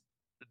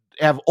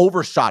have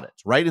overshot it,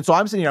 right? And so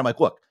I'm sitting here, I'm like,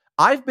 look,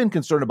 I've been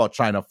concerned about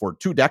China for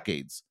 2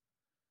 decades,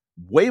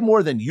 way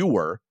more than you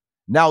were.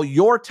 Now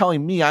you're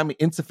telling me I'm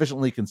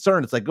insufficiently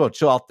concerned. It's like, go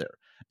chill out there.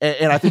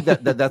 And I think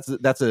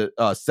that's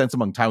a sense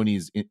among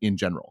Taiwanese in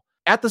general.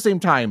 At the same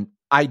time,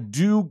 I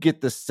do get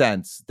the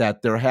sense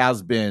that there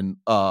has been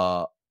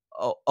a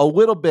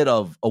little bit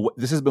of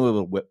this has been a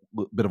little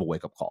bit of a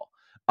wake up call.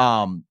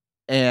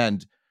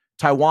 And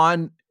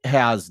Taiwan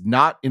has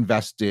not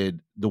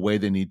invested the way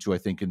they need to, I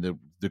think, in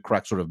the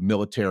correct sort of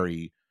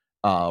military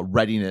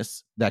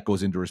readiness that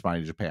goes into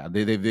responding to Japan.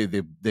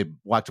 They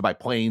like to buy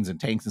planes and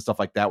tanks and stuff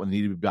like that when they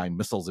need to be buying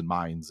missiles and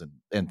mines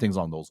and things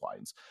along those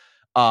lines.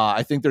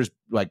 I think there's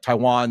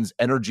Taiwan's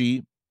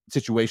energy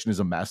situation is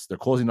a mess. They're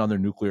closing down their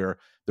nuclear.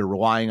 They're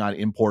relying on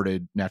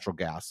imported natural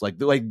gas. Right.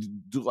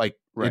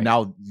 And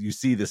now you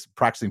see this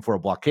practicing for a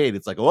blockade.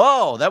 It's like,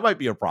 whoa, that might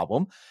be a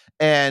problem.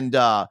 And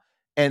I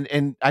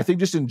think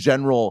just in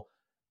general,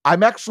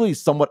 I'm actually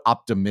somewhat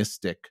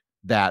optimistic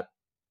that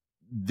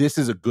this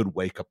is a good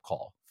wake up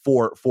call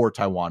for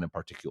Taiwan in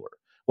particular.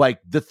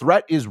 The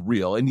threat is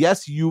real. And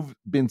yes, you've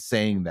been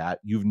saying that.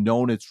 You've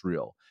known it's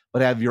real.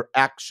 But have your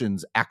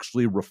actions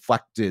actually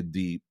reflected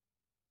the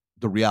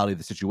reality of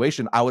the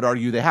situation? I would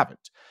argue they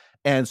haven't.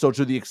 And so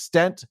to the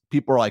extent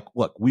people are like,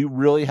 look, we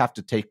really have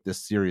to take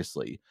this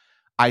seriously,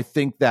 I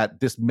think that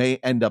this may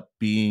end up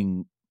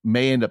being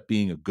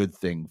a good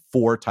thing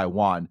for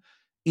Taiwan,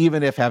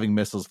 even if having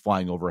missiles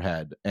flying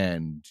overhead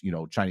and,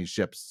 Chinese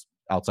ships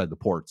outside the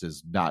ports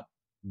is not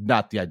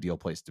the ideal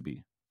place to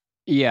be.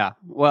 Yeah,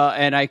 well,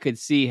 and I could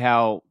see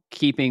how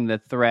keeping the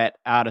threat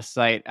out of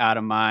sight, out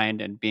of mind,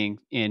 and being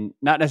in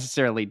not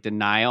necessarily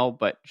denial,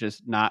 but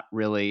just not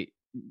really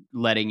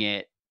letting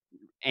it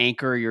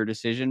anchor your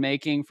decision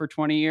making for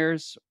 20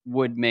 years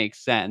would make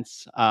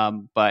sense.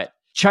 But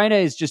China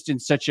is just in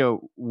such a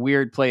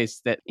weird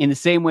place that in the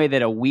same way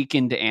that a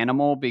weakened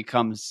animal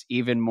becomes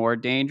even more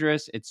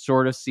dangerous, it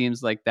sort of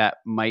seems like that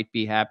might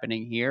be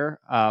happening here.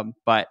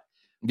 But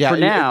for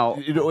now,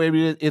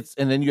 it's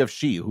and then you have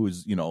Xi,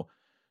 who's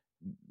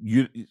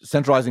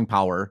centralizing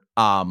power.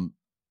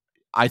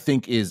 I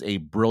think is a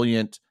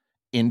brilliant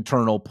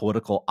internal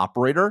political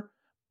operator,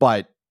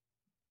 but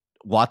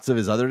lots of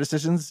his other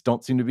decisions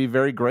don't seem to be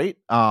very great.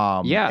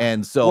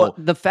 And so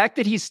the fact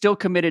that he's still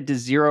committed to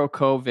zero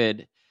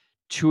COVID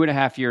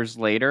 2.5 years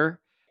later,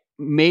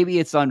 maybe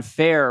it's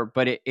unfair,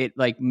 but it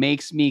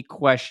makes me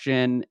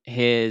question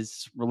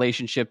his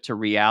relationship to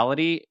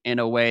reality in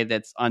a way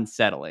that's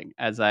unsettling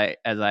as I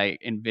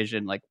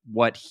envision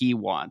what he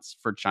wants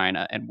for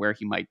China and where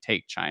he might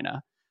take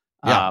China.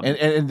 Yeah,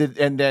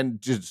 and then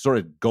just sort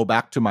of go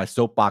back to my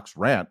soapbox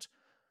rant,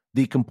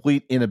 the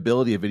complete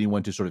inability of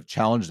anyone to sort of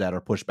challenge that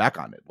or push back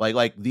on it.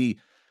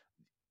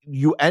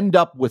 You end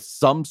up with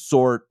some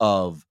sort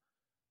of,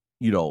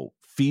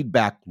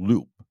 feedback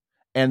loop.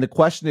 And the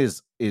question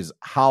is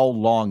how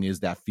long is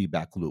that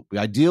feedback loop?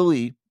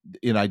 Ideally,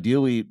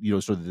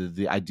 sort of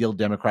the ideal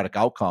democratic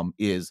outcome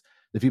is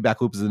the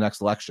feedback loop is the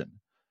next election.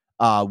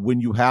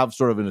 when you have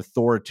sort of an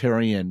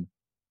authoritarian,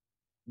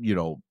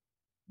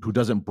 who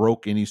doesn't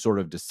broke any sort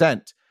of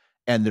dissent,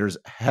 and there's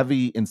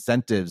heavy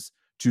incentives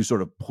to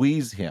sort of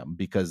please him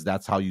because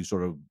that's how you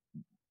sort of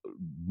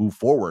move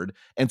forward.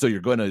 And so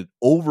you're going to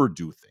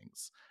overdo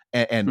things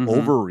and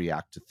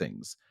overreact to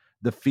things.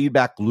 The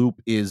feedback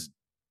loop is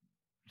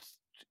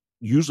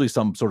usually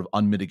some sort of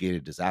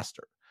unmitigated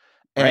disaster.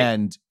 Right.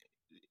 And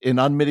an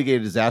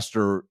unmitigated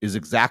disaster is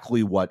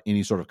exactly what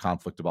any sort of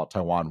conflict about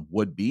Taiwan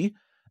would be.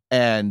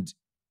 And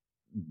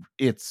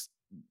it's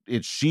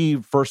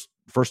Xi first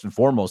and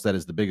foremost that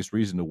is the biggest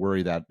reason to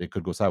worry that it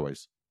could go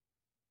sideways.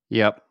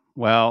 Yep.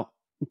 Well,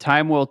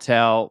 time will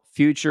tell.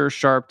 Future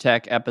Sharp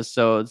Tech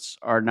episodes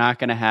are not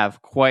going to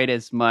have quite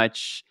as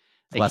much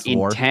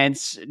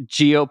intense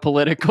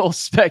geopolitical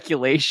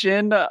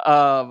speculation.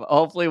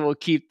 Hopefully we'll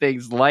keep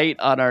things light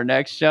on our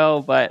next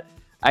show, but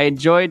I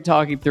enjoyed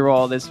talking through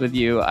all this with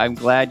you. I'm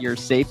glad you're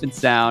safe and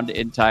sound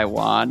in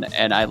Taiwan,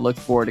 and I look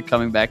forward to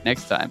coming back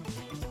next time.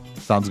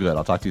 Sounds good.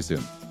 I'll talk to you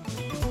soon.